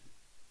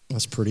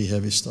 That's pretty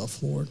heavy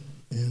stuff, Lord.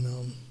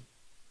 And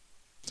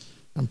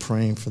I'm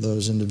praying for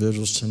those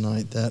individuals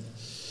tonight that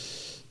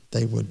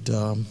they would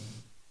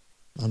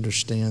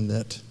understand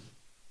that,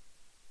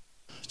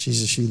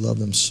 Jesus, you love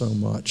them so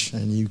much,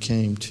 and you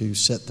came to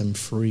set them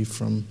free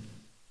from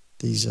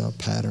these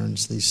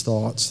patterns, these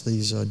thoughts,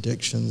 these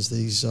addictions,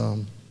 this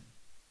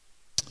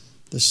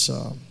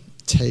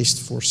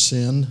taste for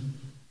sin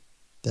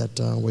that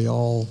we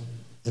all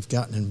have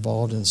gotten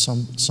involved in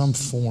some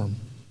form.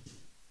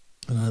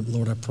 And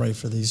Lord, I pray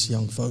for these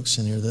young folks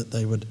in here that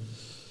they would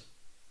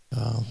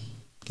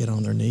get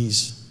on their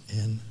knees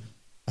and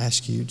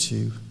ask you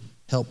to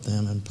help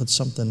them and put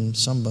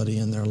somebody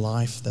in their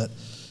life that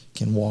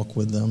can walk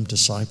with them,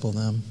 disciple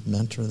them,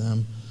 mentor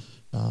them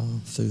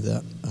through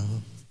that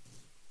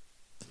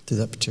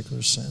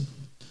particular sin.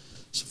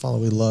 So, Father,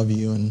 we love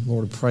you, and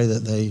Lord, I pray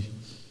that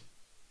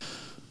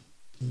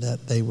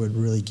they would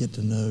really get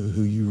to know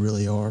who you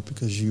really are,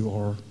 because you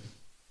are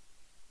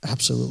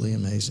absolutely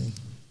amazing,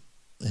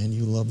 and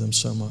you love them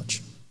so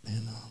much.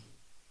 And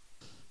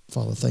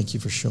Father, thank you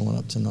for showing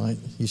up tonight.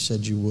 You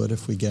said you would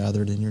if we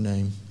gathered in your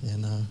name,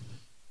 and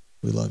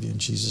we love you in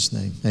Jesus'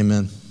 name.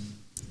 Amen.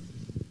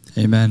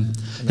 Amen.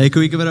 Hey,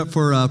 can we give it up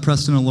for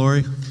Preston and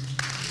Lori?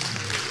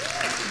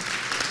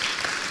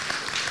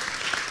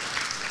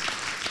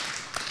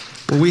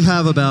 Well, we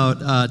have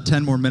about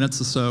 10 more minutes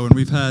or so, and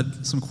we've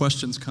had some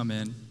questions come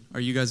in. Are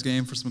you guys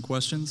game for some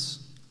questions?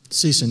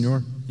 Si,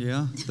 senor.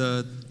 Yeah?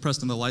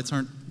 Preston, the lights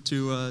aren't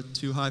too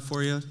high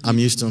for you? I'm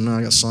used to them now.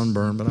 I got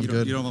sunburn, but I'm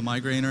good. You don't have a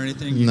migraine or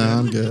anything? No,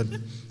 I'm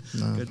good.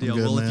 No, good deal. I'm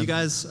good, well, man. If you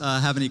guys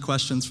have any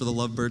questions for the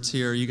Lovebirds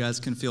here, you guys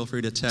can feel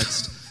free to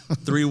text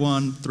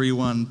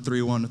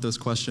 313131 with those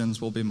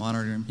questions. We'll be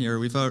monitoring them here.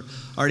 We've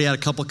already had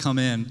a couple come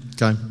in.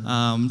 Okay.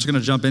 I'm just going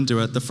to jump into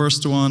it. The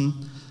first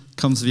one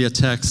comes via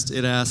text.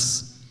 It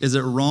asks, is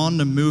it wrong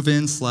to move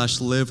in /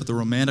 live with a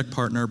romantic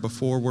partner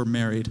before we're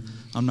married?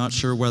 I'm not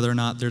sure whether or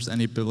not there's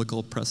any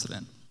biblical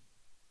precedent.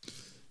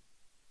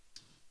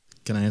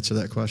 Can I answer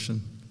that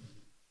question?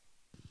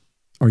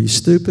 Are you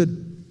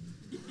stupid?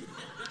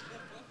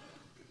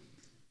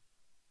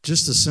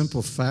 Just the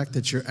simple fact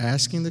that you're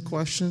asking the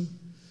question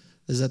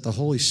is that the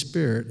Holy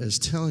Spirit is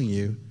telling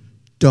you,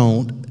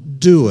 don't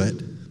do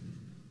it.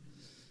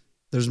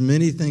 There's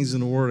many things in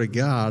the Word of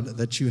God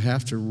that you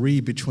have to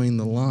read between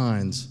the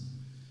lines.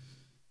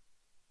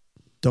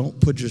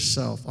 Don't put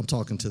yourself, I'm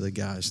talking to the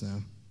guys now.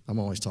 I'm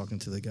always talking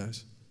to the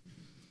guys.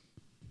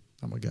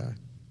 I'm a guy.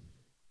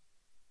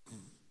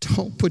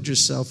 Don't put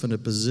yourself in a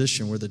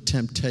position where the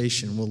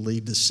temptation will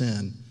lead to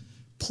sin.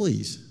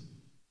 Please.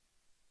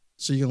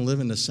 So you're going to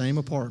live in the same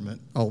apartment,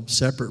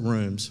 separate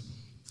rooms.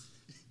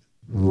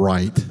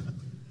 Right.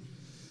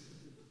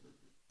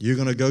 You're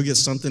going to go get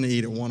something to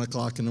eat at 1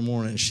 o'clock in the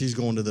morning, and she's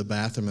going to the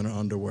bathroom in her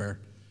underwear.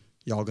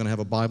 Y'all going to have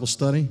a Bible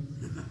study?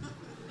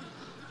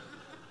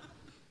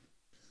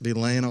 Be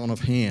laying on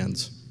of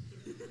hands.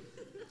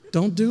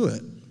 Don't do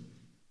it.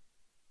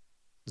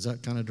 Is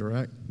that kind of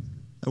direct?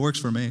 It works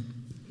for me.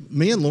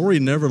 Me and Lori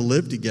never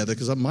lived together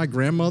because my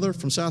grandmother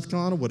from South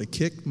Carolina would have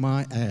kicked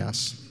my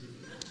ass.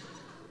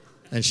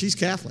 And she's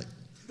Catholic.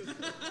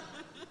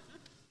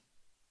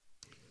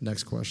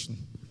 Next question.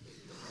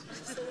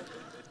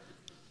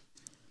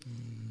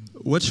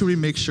 What should we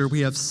make sure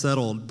we have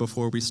settled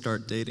before we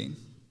start dating?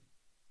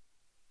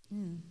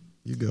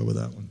 You go with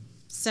that one.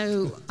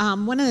 So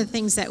one of the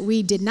things that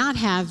we did not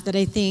have that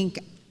I think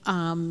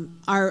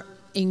are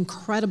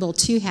incredible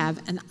to have,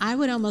 and I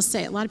would almost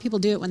say a lot of people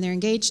do it when they're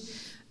engaged.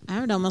 I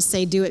would almost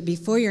say do it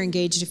before you're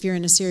engaged if you're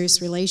in a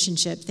serious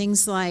relationship.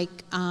 Things like,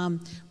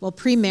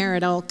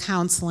 premarital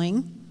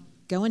counseling.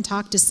 Go and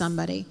talk to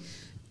somebody.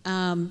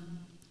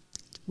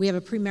 We have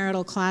a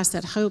premarital class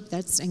at Hope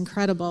that's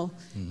incredible.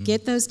 Mm-hmm.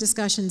 Get those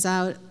discussions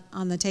out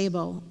on the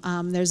table.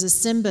 There's a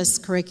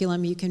SYMBIS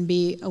curriculum you can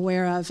be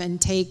aware of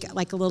and take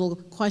like a little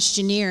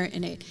questionnaire,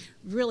 and it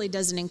really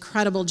does an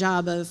incredible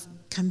job of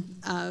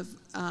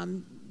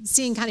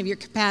seeing kind of your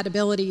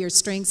compatibility, your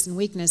strengths and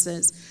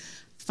weaknesses.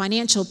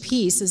 Financial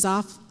peace is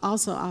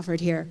also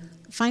offered here.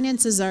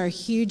 Finances are a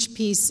huge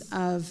piece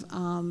of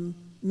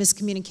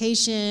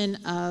miscommunication,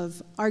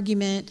 of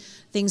argument,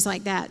 things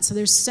like that. So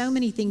there's so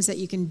many things that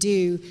you can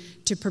do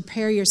to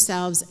prepare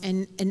yourselves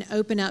and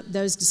open up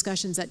those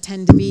discussions that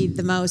tend to be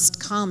the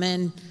most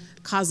common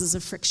causes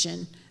of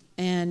friction.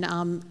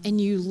 And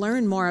you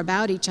learn more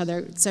about each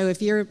other. So if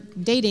you're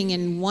dating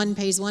and one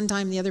pays one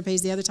time, the other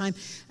pays the other time,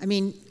 I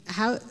mean,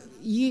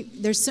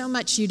 there's so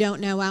much you don't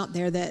know out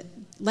there that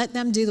let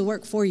them do the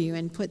work for you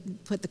and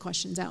put the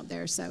questions out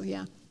there. So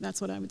yeah, that's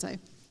what I would say.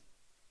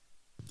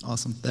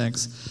 Awesome,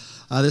 thanks.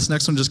 This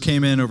next one just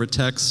came in over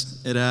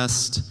text. It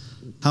asked,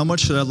 how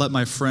much should I let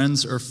my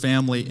friends or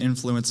family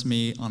influence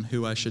me on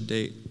who I should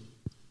date?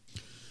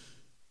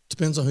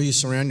 Depends on who you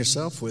surround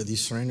yourself with. You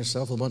surround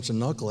yourself with a bunch of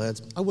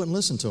knuckleheads, I wouldn't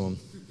listen to them.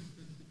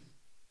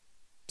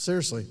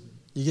 Seriously.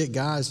 You get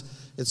guys,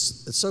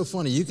 it's so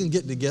funny. You can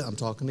get together, I'm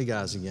talking to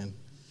guys again.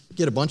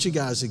 Get a bunch of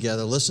guys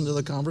together, listen to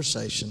the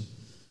conversation.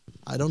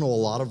 I don't know a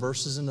lot of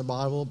verses in the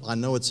Bible. I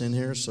know it's in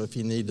here, so if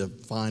you need to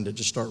find it,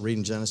 just start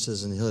reading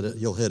Genesis and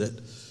you'll hit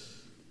it.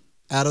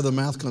 Out of the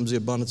mouth comes the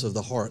abundance of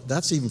the heart.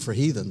 That's even for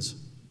heathens.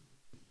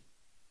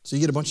 So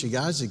you get a bunch of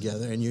guys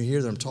together and you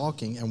hear them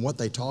talking, and what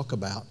they talk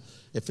about,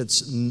 if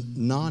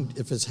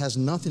it has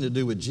nothing to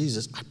do with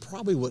Jesus, I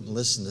probably wouldn't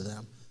listen to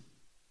them.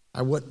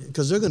 I wouldn't,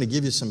 because they're going to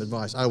give you some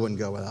advice. I wouldn't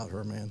go without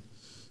her, man.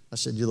 I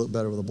said, you look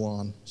better with a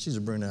blonde. She's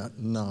a brunette.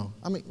 No.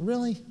 I mean,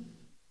 really?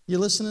 You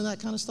listen to that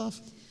kind of stuff?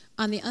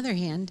 On the other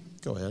hand,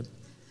 go ahead.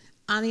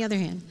 On the other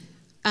hand,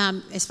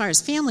 as far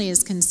as family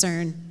is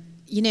concerned,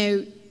 you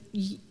know,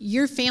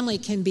 your family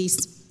can be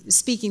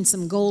speaking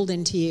some gold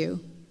into you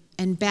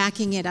and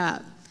backing it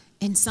up.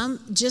 And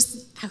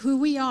just who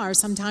we are,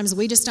 sometimes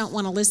we just don't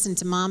want to listen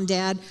to mom,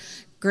 dad,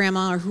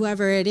 grandma, or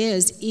whoever it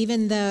is,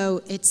 even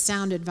though it's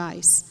sound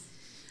advice.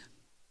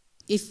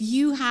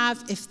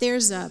 If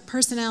there's a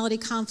personality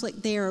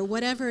conflict there or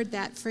whatever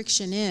that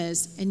friction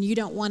is, and you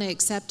don't want to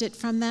accept it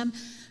from them,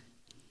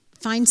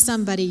 find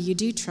somebody you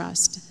do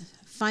trust.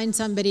 Find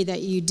somebody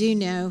that you do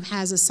know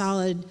has a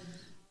solid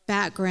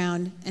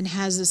background and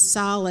has a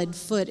solid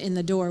foot in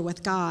the door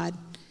with God,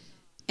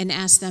 and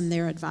ask them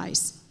their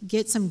advice.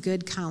 Get some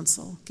good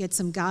counsel. Get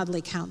some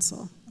godly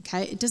counsel.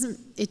 Okay?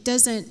 It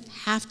doesn't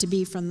have to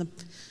be from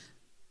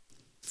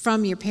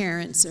your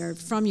parents or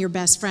from your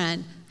best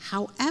friend.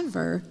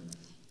 However,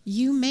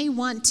 you may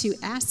want to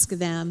ask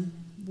them,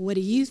 what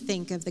do you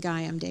think of the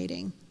guy I'm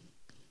dating?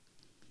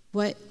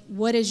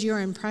 What is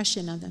your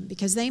impression of them?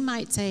 Because they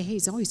might say, hey,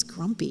 he's always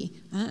grumpy.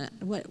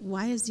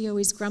 Why is he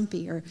always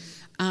grumpy? Or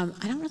I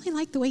don't really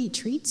like the way he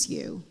treats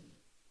you.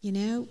 You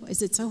know,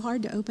 is it so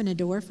hard to open a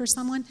door for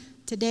someone?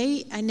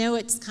 Today, I know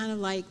it's kind of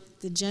like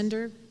the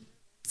gender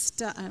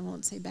stuff. I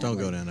won't say bad. Don't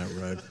go down that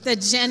road. The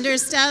gender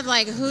stuff,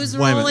 like whose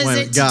role is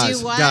it to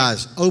do what?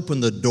 Guys, open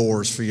the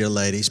doors for your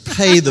ladies.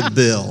 Pay the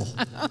bill.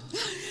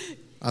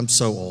 I'm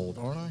so old,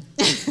 aren't I?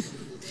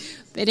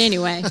 But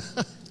anyway.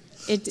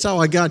 That's how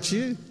I got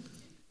you.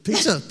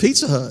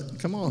 Pizza Hut.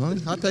 Come on,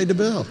 honey. I paid the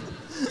bill.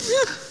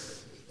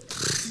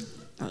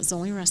 was the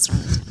only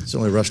restaurant in town. It's the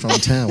only restaurant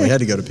in town. We had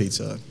to go to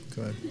Pizza Hut.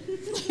 Go ahead.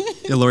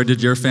 Yeah, Lori,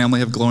 did your family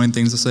have glowing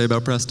things to say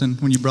about Preston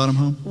when you brought him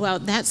home? Well,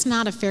 that's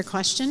not a fair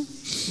question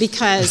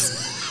because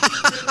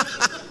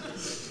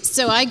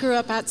so I grew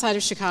up outside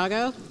of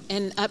Chicago,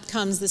 and up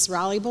comes this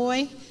Raleigh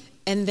boy,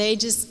 and they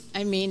just,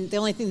 I mean, the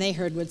only thing they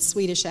heard was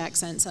Swedish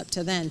accents up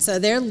to then. So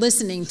they're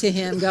listening to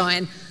him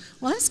going,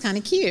 well, that's kind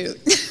of cute.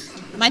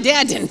 My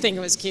dad didn't think it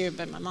was cute,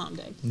 but my mom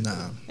did.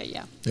 No. But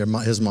yeah. Her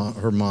mom.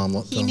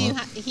 He knew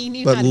how to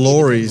be But the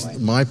Lori's,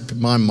 good boy.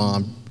 my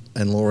mom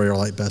and Lori are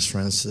like best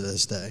friends to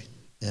this day.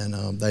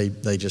 And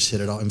they just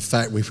hit it off. In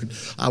fact,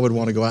 I would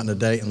want to go out on a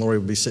date, and Lori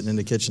would be sitting in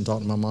the kitchen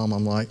talking to my mom.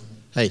 I'm like,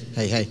 hey,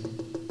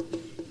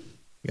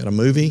 you got a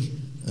movie,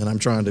 and I'm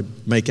trying to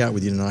make out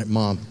with you tonight.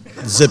 Mom,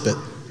 zip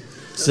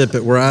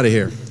it, we're out of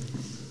here.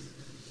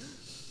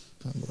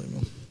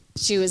 Unbelievable.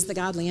 She was the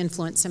godly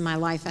influence in my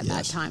life at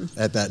that time.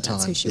 At that time,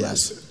 That's who she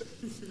was.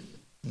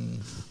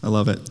 I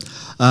love it.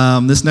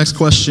 This next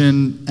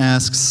question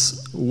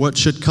asks, what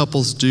should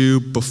couples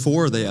do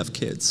before they have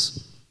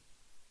kids?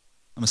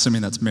 I'm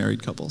assuming that's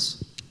married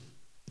couples.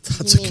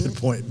 That's a good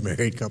point.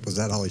 Married couples,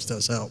 that always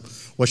does help.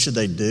 What should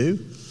they do?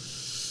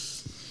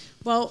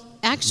 Well,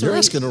 actually, You're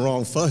asking the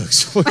wrong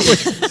folks.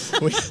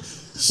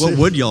 What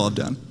would y'all have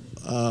done?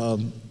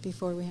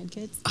 before we had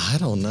kids. I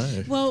don't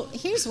know. Well,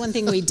 here's one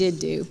thing we did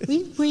do.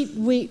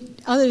 We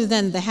other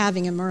than the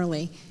having them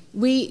early,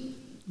 we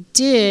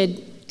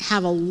did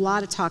have a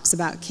lot of talks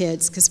about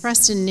kids because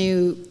Preston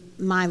knew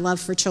my love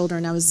for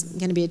children. I was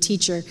going to be a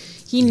teacher.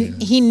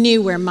 He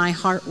knew where my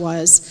heart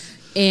was.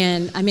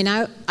 And I mean,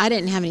 I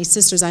didn't have any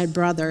sisters. I had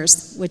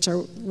brothers, which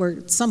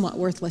were somewhat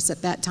worthless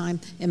at that time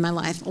in my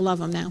life. I love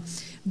them now.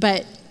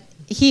 But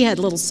he had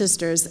little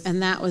sisters,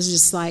 and that was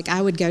just like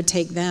I would go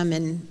take them,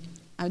 and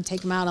I would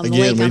take them out on the lake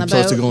on a boat. Again, we were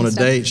supposed to go on a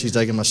date. She's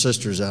taking my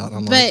sisters out.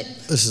 I'm like,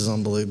 this is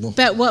unbelievable.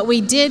 But what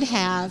we did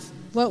have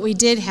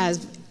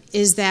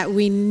is that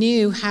we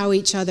knew how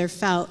each other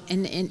felt,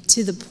 and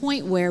to the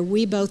point where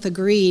we both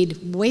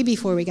agreed way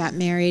before we got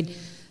married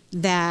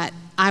that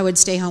I would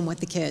stay home with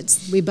the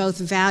kids. We both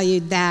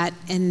valued that,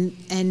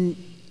 and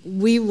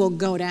we will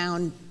go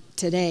down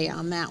today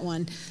on that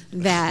one.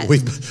 That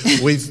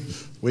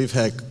we've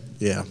had,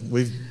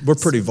 we're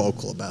pretty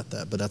vocal about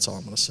that, but that's all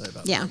I'm going to say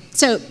about that. Yeah.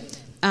 So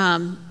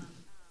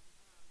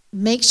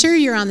make sure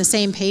you're on the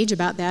same page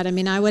about that. I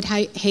mean, I would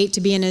hate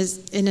to be in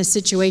a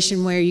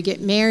situation where you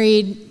get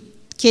married,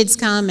 kids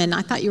come, and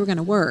I thought you were going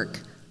to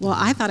work. Well,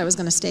 I thought I was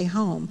going to stay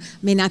home.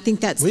 I mean, I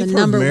think that's the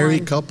number one. We've heard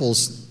married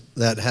couples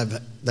that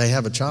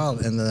have a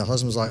child, and the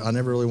husband's like, I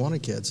never really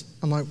wanted kids.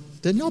 I'm like,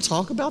 didn't y'all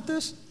talk about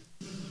this?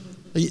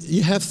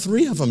 You have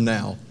 3 of them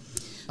now.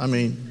 I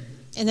mean.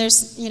 And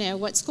there's,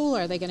 what school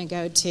are they going to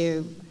go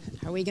to?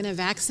 Are we going to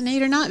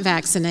vaccinate or not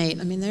vaccinate?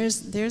 I mean,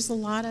 there's a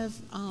lot of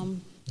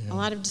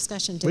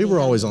discussion. We were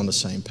always on the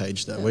same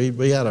page, though.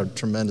 We had a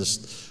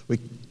tremendous.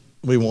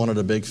 We wanted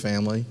a big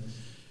family.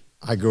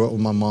 I grew up with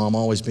my mom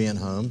always being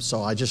home,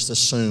 so I just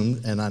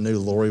assumed, and I knew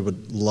Lori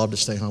would love to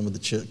stay home with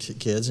the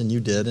kids, and you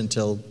did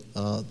until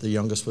the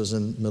youngest was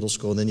in middle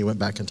school, and then you went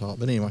back and taught.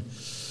 But anyway,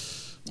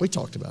 we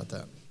talked about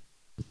that.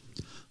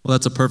 Well,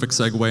 that's a perfect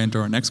segue into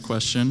our next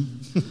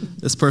question.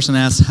 This person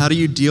asks, how do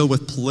you deal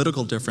with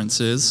political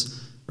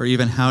differences, or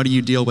even how do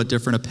you deal with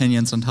different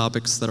opinions on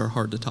topics that are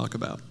hard to talk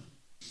about?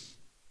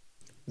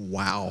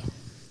 Wow.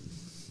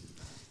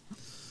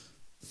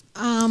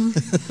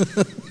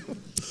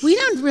 We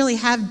don't really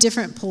have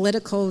different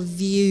political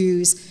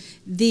views.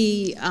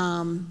 The,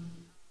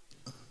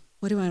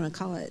 what do I want to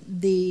call it?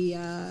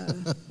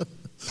 The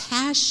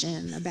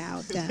passion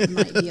about them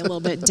might be a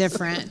little bit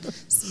different.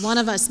 One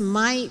of us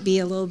might be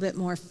a little bit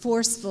more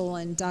forceful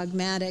and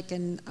dogmatic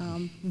and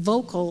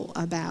vocal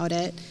about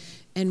it,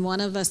 and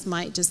one of us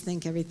might just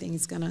think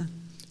everything's going to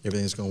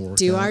work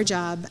do our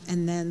job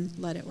and then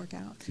let it work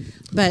out.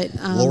 But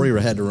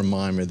Lori had to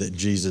remind me that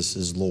Jesus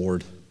is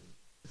Lord.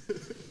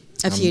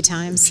 A few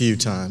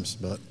times,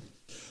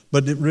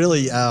 but it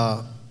really,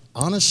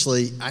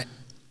 honestly,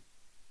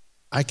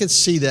 I could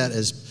see that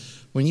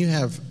as when you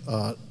have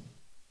a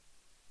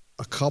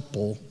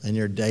couple and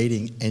you're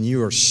dating and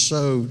you are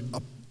so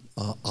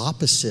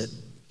opposite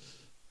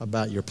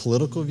about your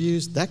political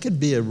views, that could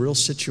be a real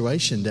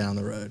situation down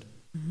the road.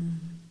 Mm-hmm.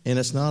 And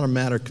it's not a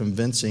matter of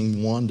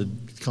convincing one to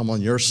come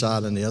on your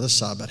side and the other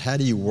side, but how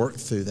do you work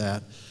through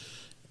that?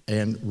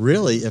 And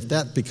really, if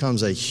that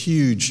becomes a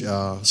huge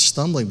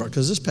stumbling block,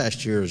 because this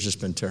past year has just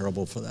been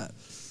terrible for that.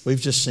 We've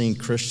just seen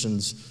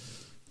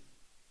Christians.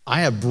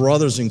 I have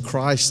brothers in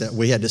Christ that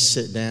we had to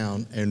sit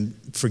down and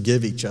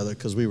forgive each other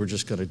because we were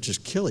just going to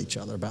just kill each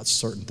other about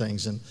certain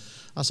things. And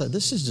I said,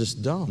 this is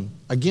just dumb.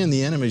 Again,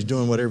 the enemy's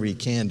doing whatever he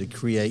can to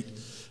create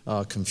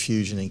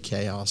confusion and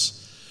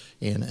chaos.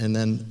 And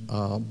then,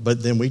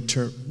 but then we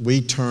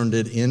turned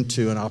it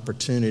into an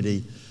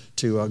opportunity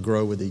to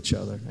grow with each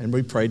other. And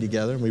we prayed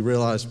together, and we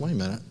realized, wait a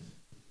minute,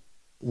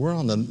 we're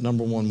on the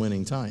number 1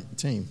 winning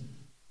team,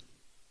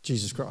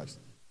 Jesus Christ.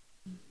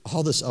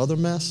 All this other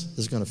mess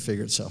is going to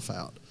figure itself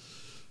out.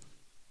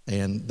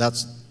 And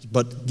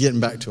but getting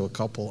back to a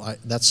couple,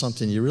 that's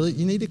something you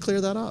need to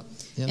clear that up.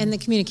 You know? And the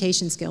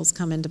communication skills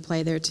come into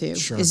play there too.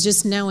 Sure. Is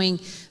just knowing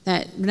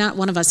that not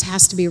one of us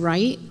has to be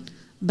right,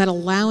 but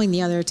allowing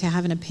the other to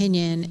have an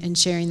opinion and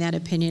sharing that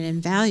opinion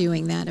and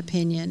valuing that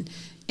opinion.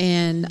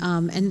 And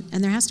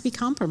there has to be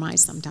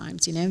compromise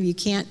sometimes. You know, you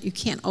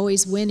can't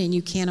always win, and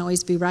you can't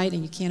always be right,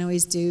 and you can't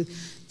always do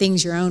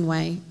things your own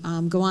way.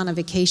 Go on a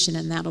vacation,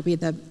 and that'll be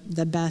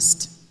the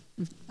best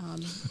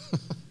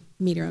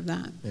meter of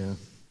that. Yeah.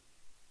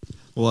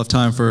 We'll have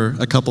time for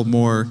a couple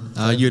more.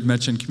 You had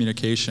mentioned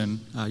communication.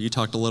 You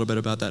talked a little bit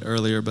about that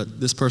earlier, but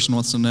this person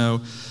wants to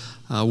know,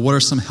 what are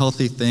some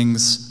healthy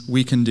things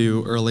we can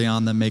do early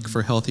on that make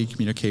for healthy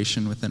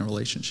communication within a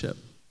relationship?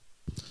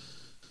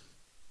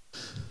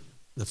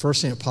 The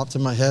first thing that popped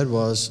in my head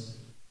was,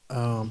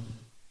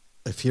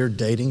 if you're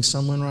dating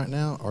someone right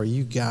now, are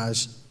you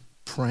guys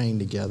praying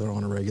together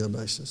on a regular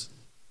basis?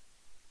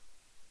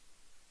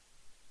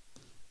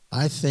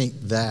 I think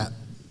that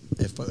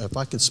if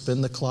I could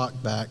spin the clock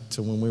back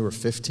to when we were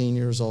 15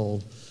 years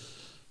old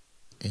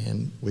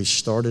and we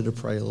started to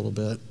pray a little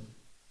bit,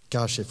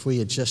 gosh, if we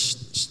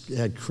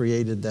had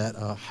created that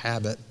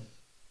habit,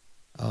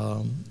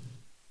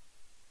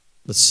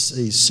 but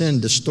see, sin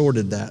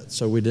distorted that,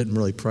 so we didn't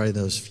really pray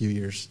those few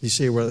years. You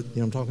see what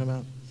I'm talking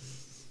about?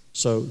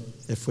 So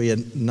if we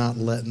had not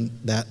let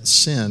that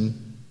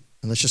sin,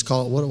 and let's just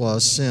call it what it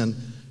was, sin,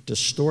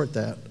 distort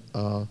that,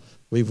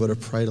 we would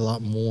have prayed a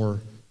lot more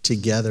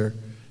together,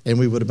 and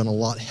we would have been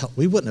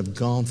we wouldn't have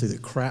gone through the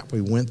crap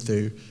we went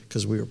through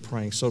because we were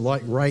praying. So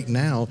like right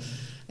now,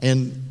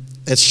 and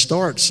it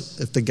starts,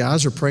 if the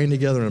guys are praying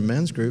together in a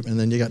men's group, and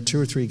then you got 2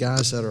 or 3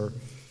 guys that are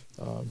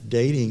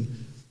dating,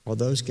 are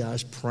those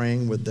guys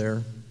praying with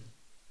their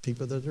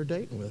people that they're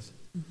dating with?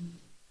 Mm-hmm.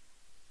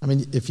 I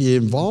mean, if you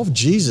involve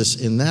Jesus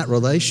in that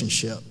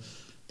relationship,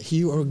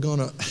 you're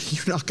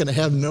not going to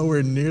have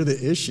nowhere near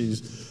the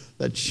issues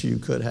that you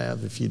could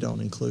have if you don't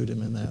include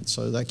him in that.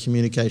 So that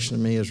communication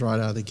to me is right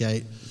out of the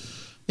gate.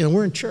 You know,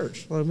 we're in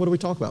church. What do we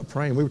talk about?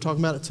 Praying. We were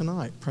talking about it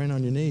tonight, praying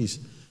on your knees.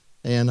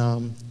 And,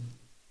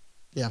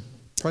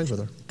 pray with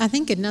her. I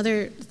think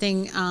another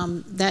thing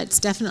that's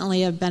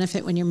definitely a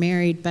benefit when you're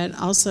married, but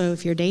also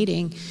if you're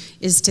dating,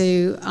 is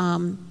to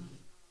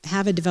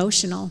have a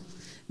devotional.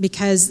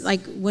 Because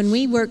like when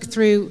we work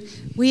through,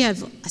 we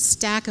have a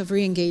stack of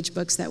re-engage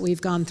books that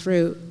we've gone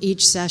through.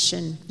 Each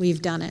session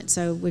we've done it.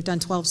 So we've done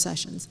 12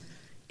 sessions.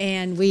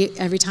 And we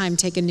every time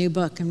take a new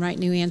book and write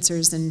new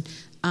answers and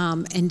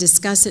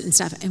discuss it and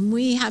stuff. And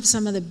we have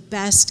some of the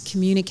best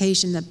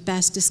communication, the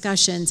best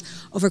discussions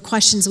over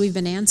questions we've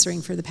been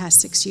answering for the past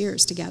 6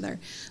 years together.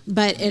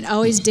 But it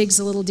always digs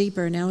a little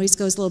deeper and it always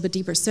goes a little bit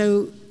deeper.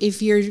 So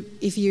if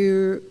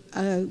you're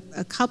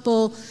a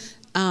couple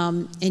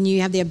and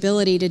you have the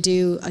ability to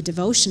do a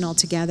devotional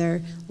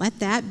together, let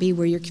that be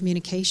where your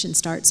communication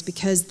starts,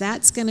 because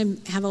that's going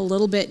to have a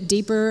little bit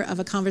deeper of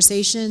a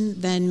conversation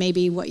than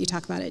maybe what you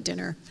talk about at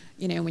dinner,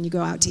 you know, when you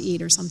go out to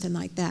eat or something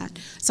like that.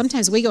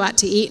 Sometimes we go out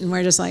to eat and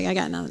we're just like, I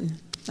got nothing.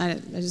 I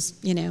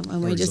just, you know,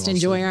 and we just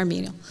enjoy our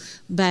meal.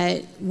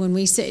 But when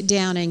we sit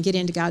down and get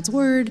into God's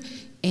Word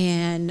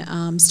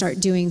and start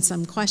doing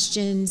some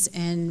questions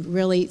and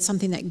really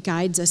something that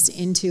guides us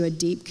into a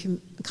deep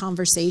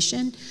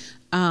conversation,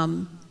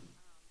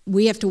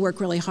 we have to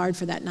work really hard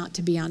for that not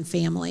to be on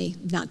family,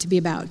 not to be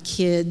about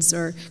kids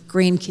or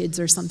grandkids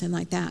or something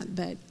like that.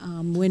 But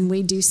when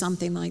we do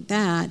something like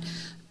that,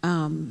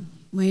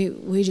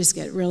 we just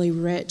get really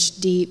rich,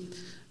 deep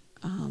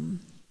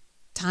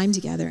time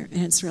together,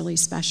 and it's really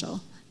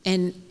special.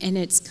 And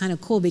it's kind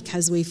of cool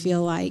because we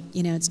feel like,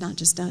 you know, it's not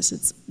just us,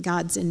 it's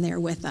God's in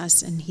there with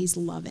us, and he's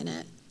loving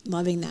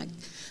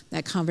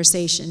that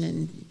conversation,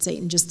 and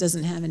Satan just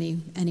doesn't have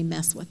any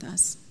mess with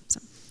us. So.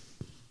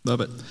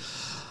 Love it.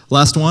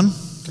 Last one.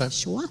 Okay.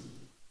 Sure.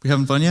 We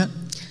having fun yet?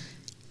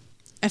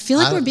 I feel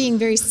like we're being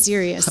very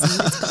serious.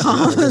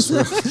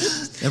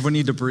 Everyone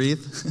need to breathe.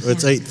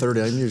 It's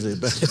 8:30. I'm usually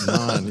about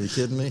 9. Are you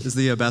kidding me? Is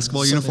the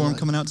basketball uniform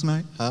coming out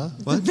tonight? Huh?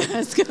 What? What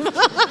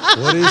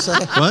did you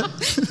say? What?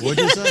 What did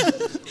you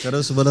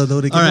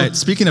say? All right,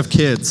 speaking of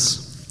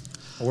kids.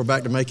 We're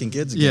back to making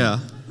kids again. Yeah.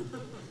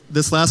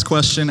 This last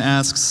question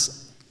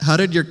asks, how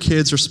did your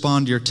kids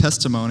respond to your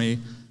testimony,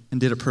 and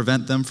did it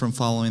prevent them from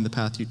following the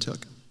path you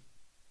took?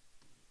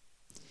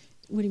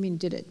 What do you mean,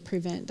 did it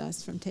prevent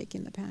us from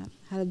taking the path?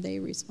 How did they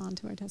respond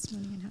to our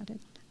testimony, and how did?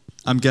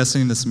 I'm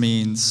guessing this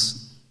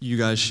means you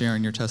guys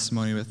sharing your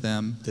testimony with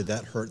them. Did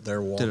that hurt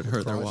their walk? Did it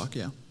hurt their walk?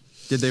 Yeah.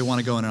 Did they want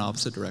to go in an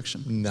opposite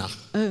direction? No.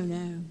 Oh,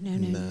 no.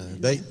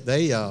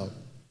 They I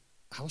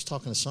was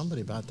talking to somebody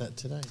about that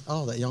today.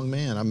 Oh, that young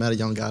man. I met a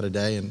young guy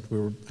today, and we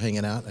were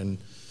hanging out, and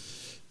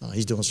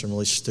he's doing some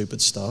really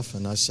stupid stuff.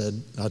 And I said,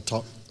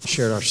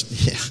 shared our,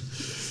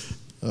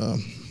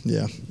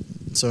 yeah.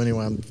 So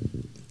anyway, I'm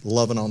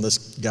loving on this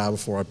guy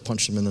before I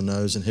punched him in the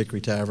nose in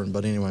Hickory Tavern.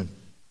 But anyway,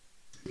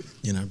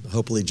 you know,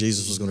 hopefully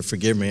Jesus was going to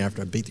forgive me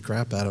after I beat the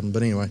crap out of him.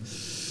 But anyway,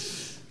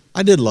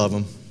 I did love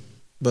him.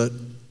 But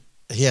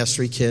he has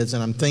 3 kids,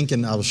 and I'm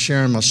thinking, I was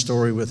sharing my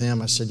story with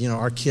him. I said, you know,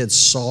 our kids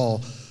saw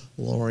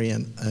Lori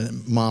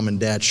and mom and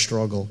dad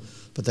struggle,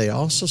 but they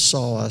also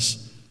saw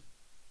us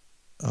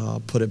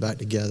put it back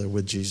together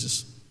with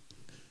Jesus.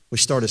 We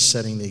started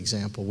setting the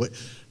example.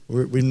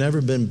 We've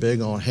never been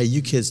big on, hey,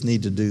 you kids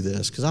need to do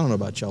this, because I don't know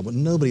about y'all, but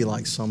nobody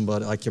likes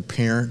somebody like your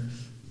parent.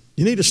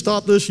 You need to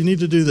stop this. You need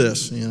to do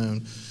this. You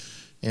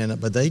know,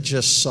 but they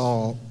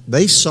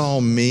saw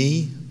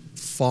me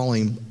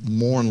falling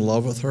more in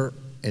love with her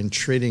and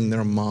treating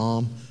their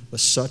mom with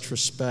such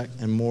respect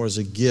and more as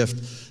a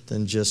gift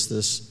than just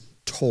this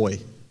toy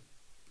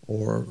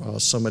or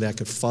somebody I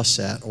could fuss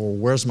at, or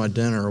where's my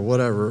dinner, or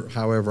whatever,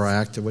 however I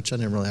acted, which I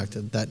never really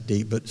acted that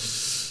deep, but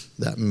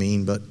that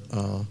mean. But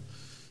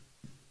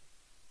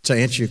to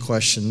answer your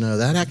question, no,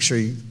 that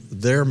actually,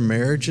 their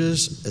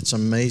marriages, it's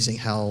amazing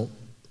how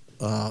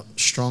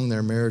strong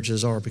their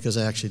marriages are, because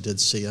they actually did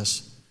see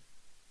us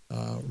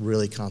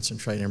really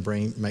concentrate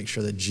and make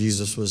sure that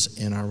Jesus was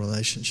in our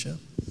relationship.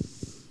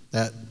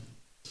 That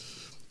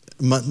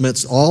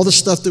amidst all the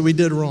stuff that we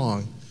did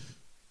wrong,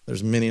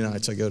 there's many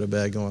nights I go to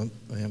bed going,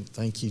 man,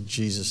 thank you,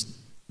 Jesus.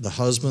 The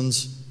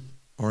husbands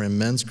are in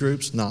men's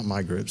groups, not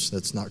my groups.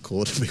 That's not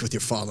cool to be with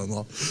your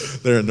father-in-law.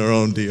 They're in their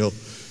own deal.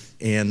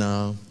 And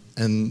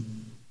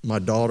my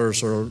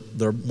daughters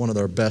they're one of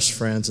their best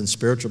friends and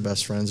spiritual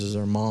best friends is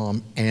their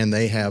mom, and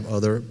they have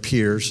other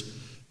peers.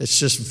 It's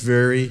just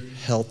very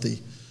healthy.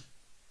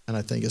 And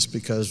I think it's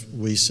because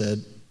we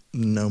said,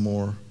 no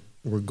more.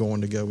 We're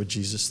going to go with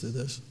Jesus through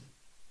this.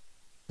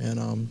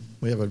 And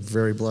we have a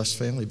very blessed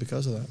family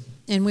because of that.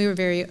 And we were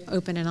very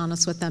open and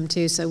honest with them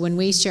too. So when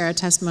we share our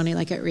testimony,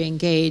 like at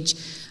Reengage,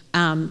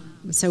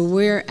 so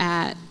we're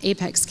at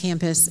Apex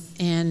campus,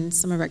 and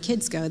some of our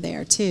kids go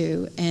there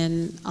too.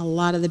 And a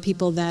lot of the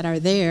people that are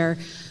there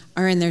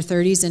are in their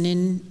 30s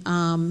and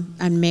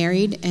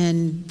unmarried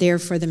and there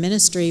for the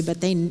ministry, but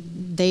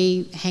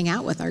they hang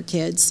out with our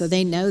kids, so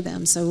they know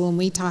them. So when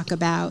we talk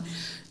about,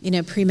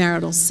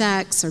 premarital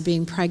sex or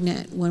being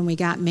pregnant when we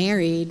got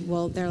married,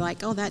 well, they're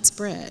like, oh, that's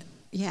Britt.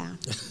 Yeah,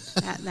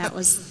 that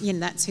was,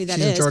 that's who that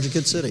She's is. in charge of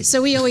Kid City.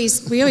 So we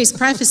always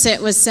preface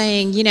it with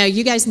saying,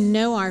 you guys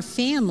know our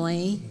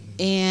family,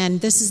 and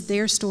this is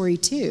their story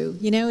too.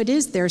 It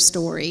is their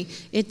story.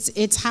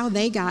 It's how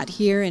they got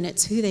here, and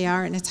it's who they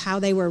are, and it's how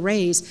they were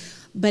raised.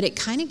 But it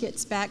kind of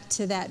gets back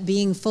to that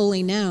being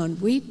fully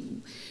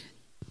known.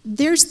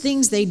 There's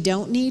things they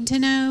don't need to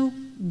know,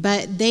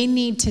 but they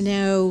need to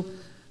know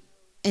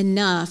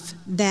enough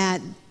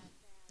that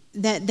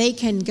they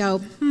can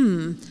go,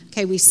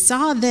 okay, we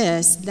saw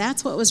this,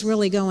 that's what was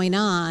really going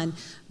on,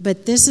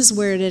 but this is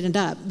where it ended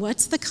up.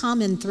 What's the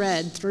common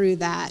thread through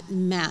that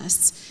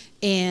mess?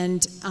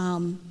 And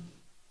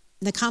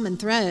the common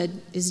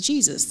thread is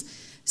Jesus.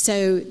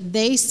 So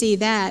they see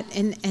that,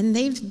 and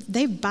they've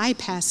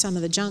bypassed some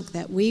of the junk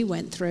that we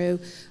went through,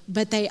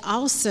 but they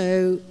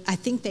also, I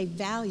think they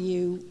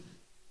value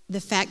the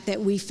fact that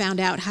we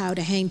found out how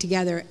to hang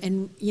together,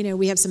 and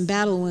we have some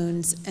battle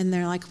wounds, and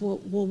they're like, well,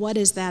 what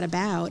is that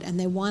about? And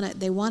they want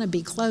to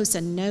be close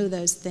and know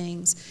those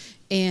things,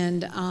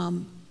 and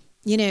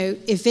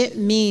if it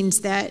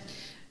means that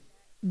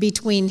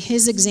between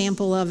his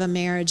example of a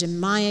marriage and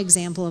my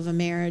example of a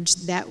marriage,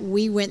 that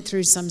we went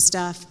through some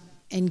stuff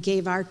and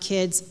gave our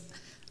kids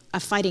a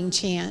fighting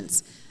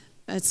chance,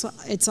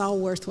 it's all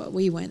worth what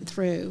we went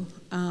through.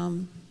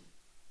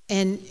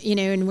 And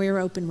we were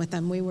open with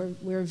them. We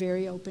were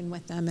very open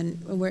with them,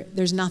 and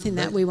there's nothing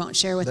that we won't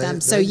share with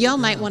them. So y'all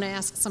might want to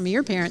ask some of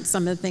your parents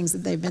some of the things that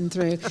they've been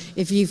through,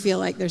 if you feel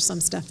like there's some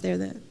stuff there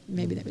that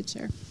maybe they would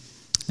share.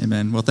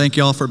 Amen. Well, thank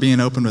you all for being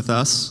open with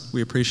us.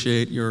 We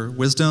appreciate your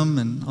wisdom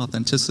and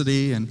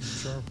authenticity and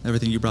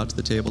everything you brought to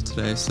the table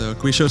today. So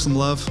can we show some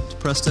love to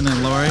Preston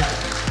and Lori?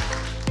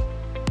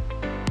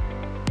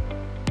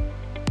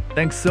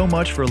 Thanks so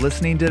much for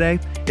listening today.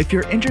 If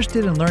you're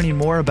interested in learning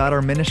more about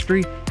our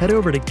ministry, head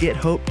over to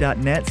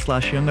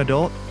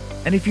gethope.net/youngadult.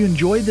 And if you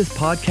enjoyed this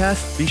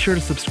podcast, be sure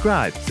to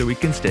subscribe so we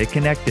can stay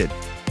connected.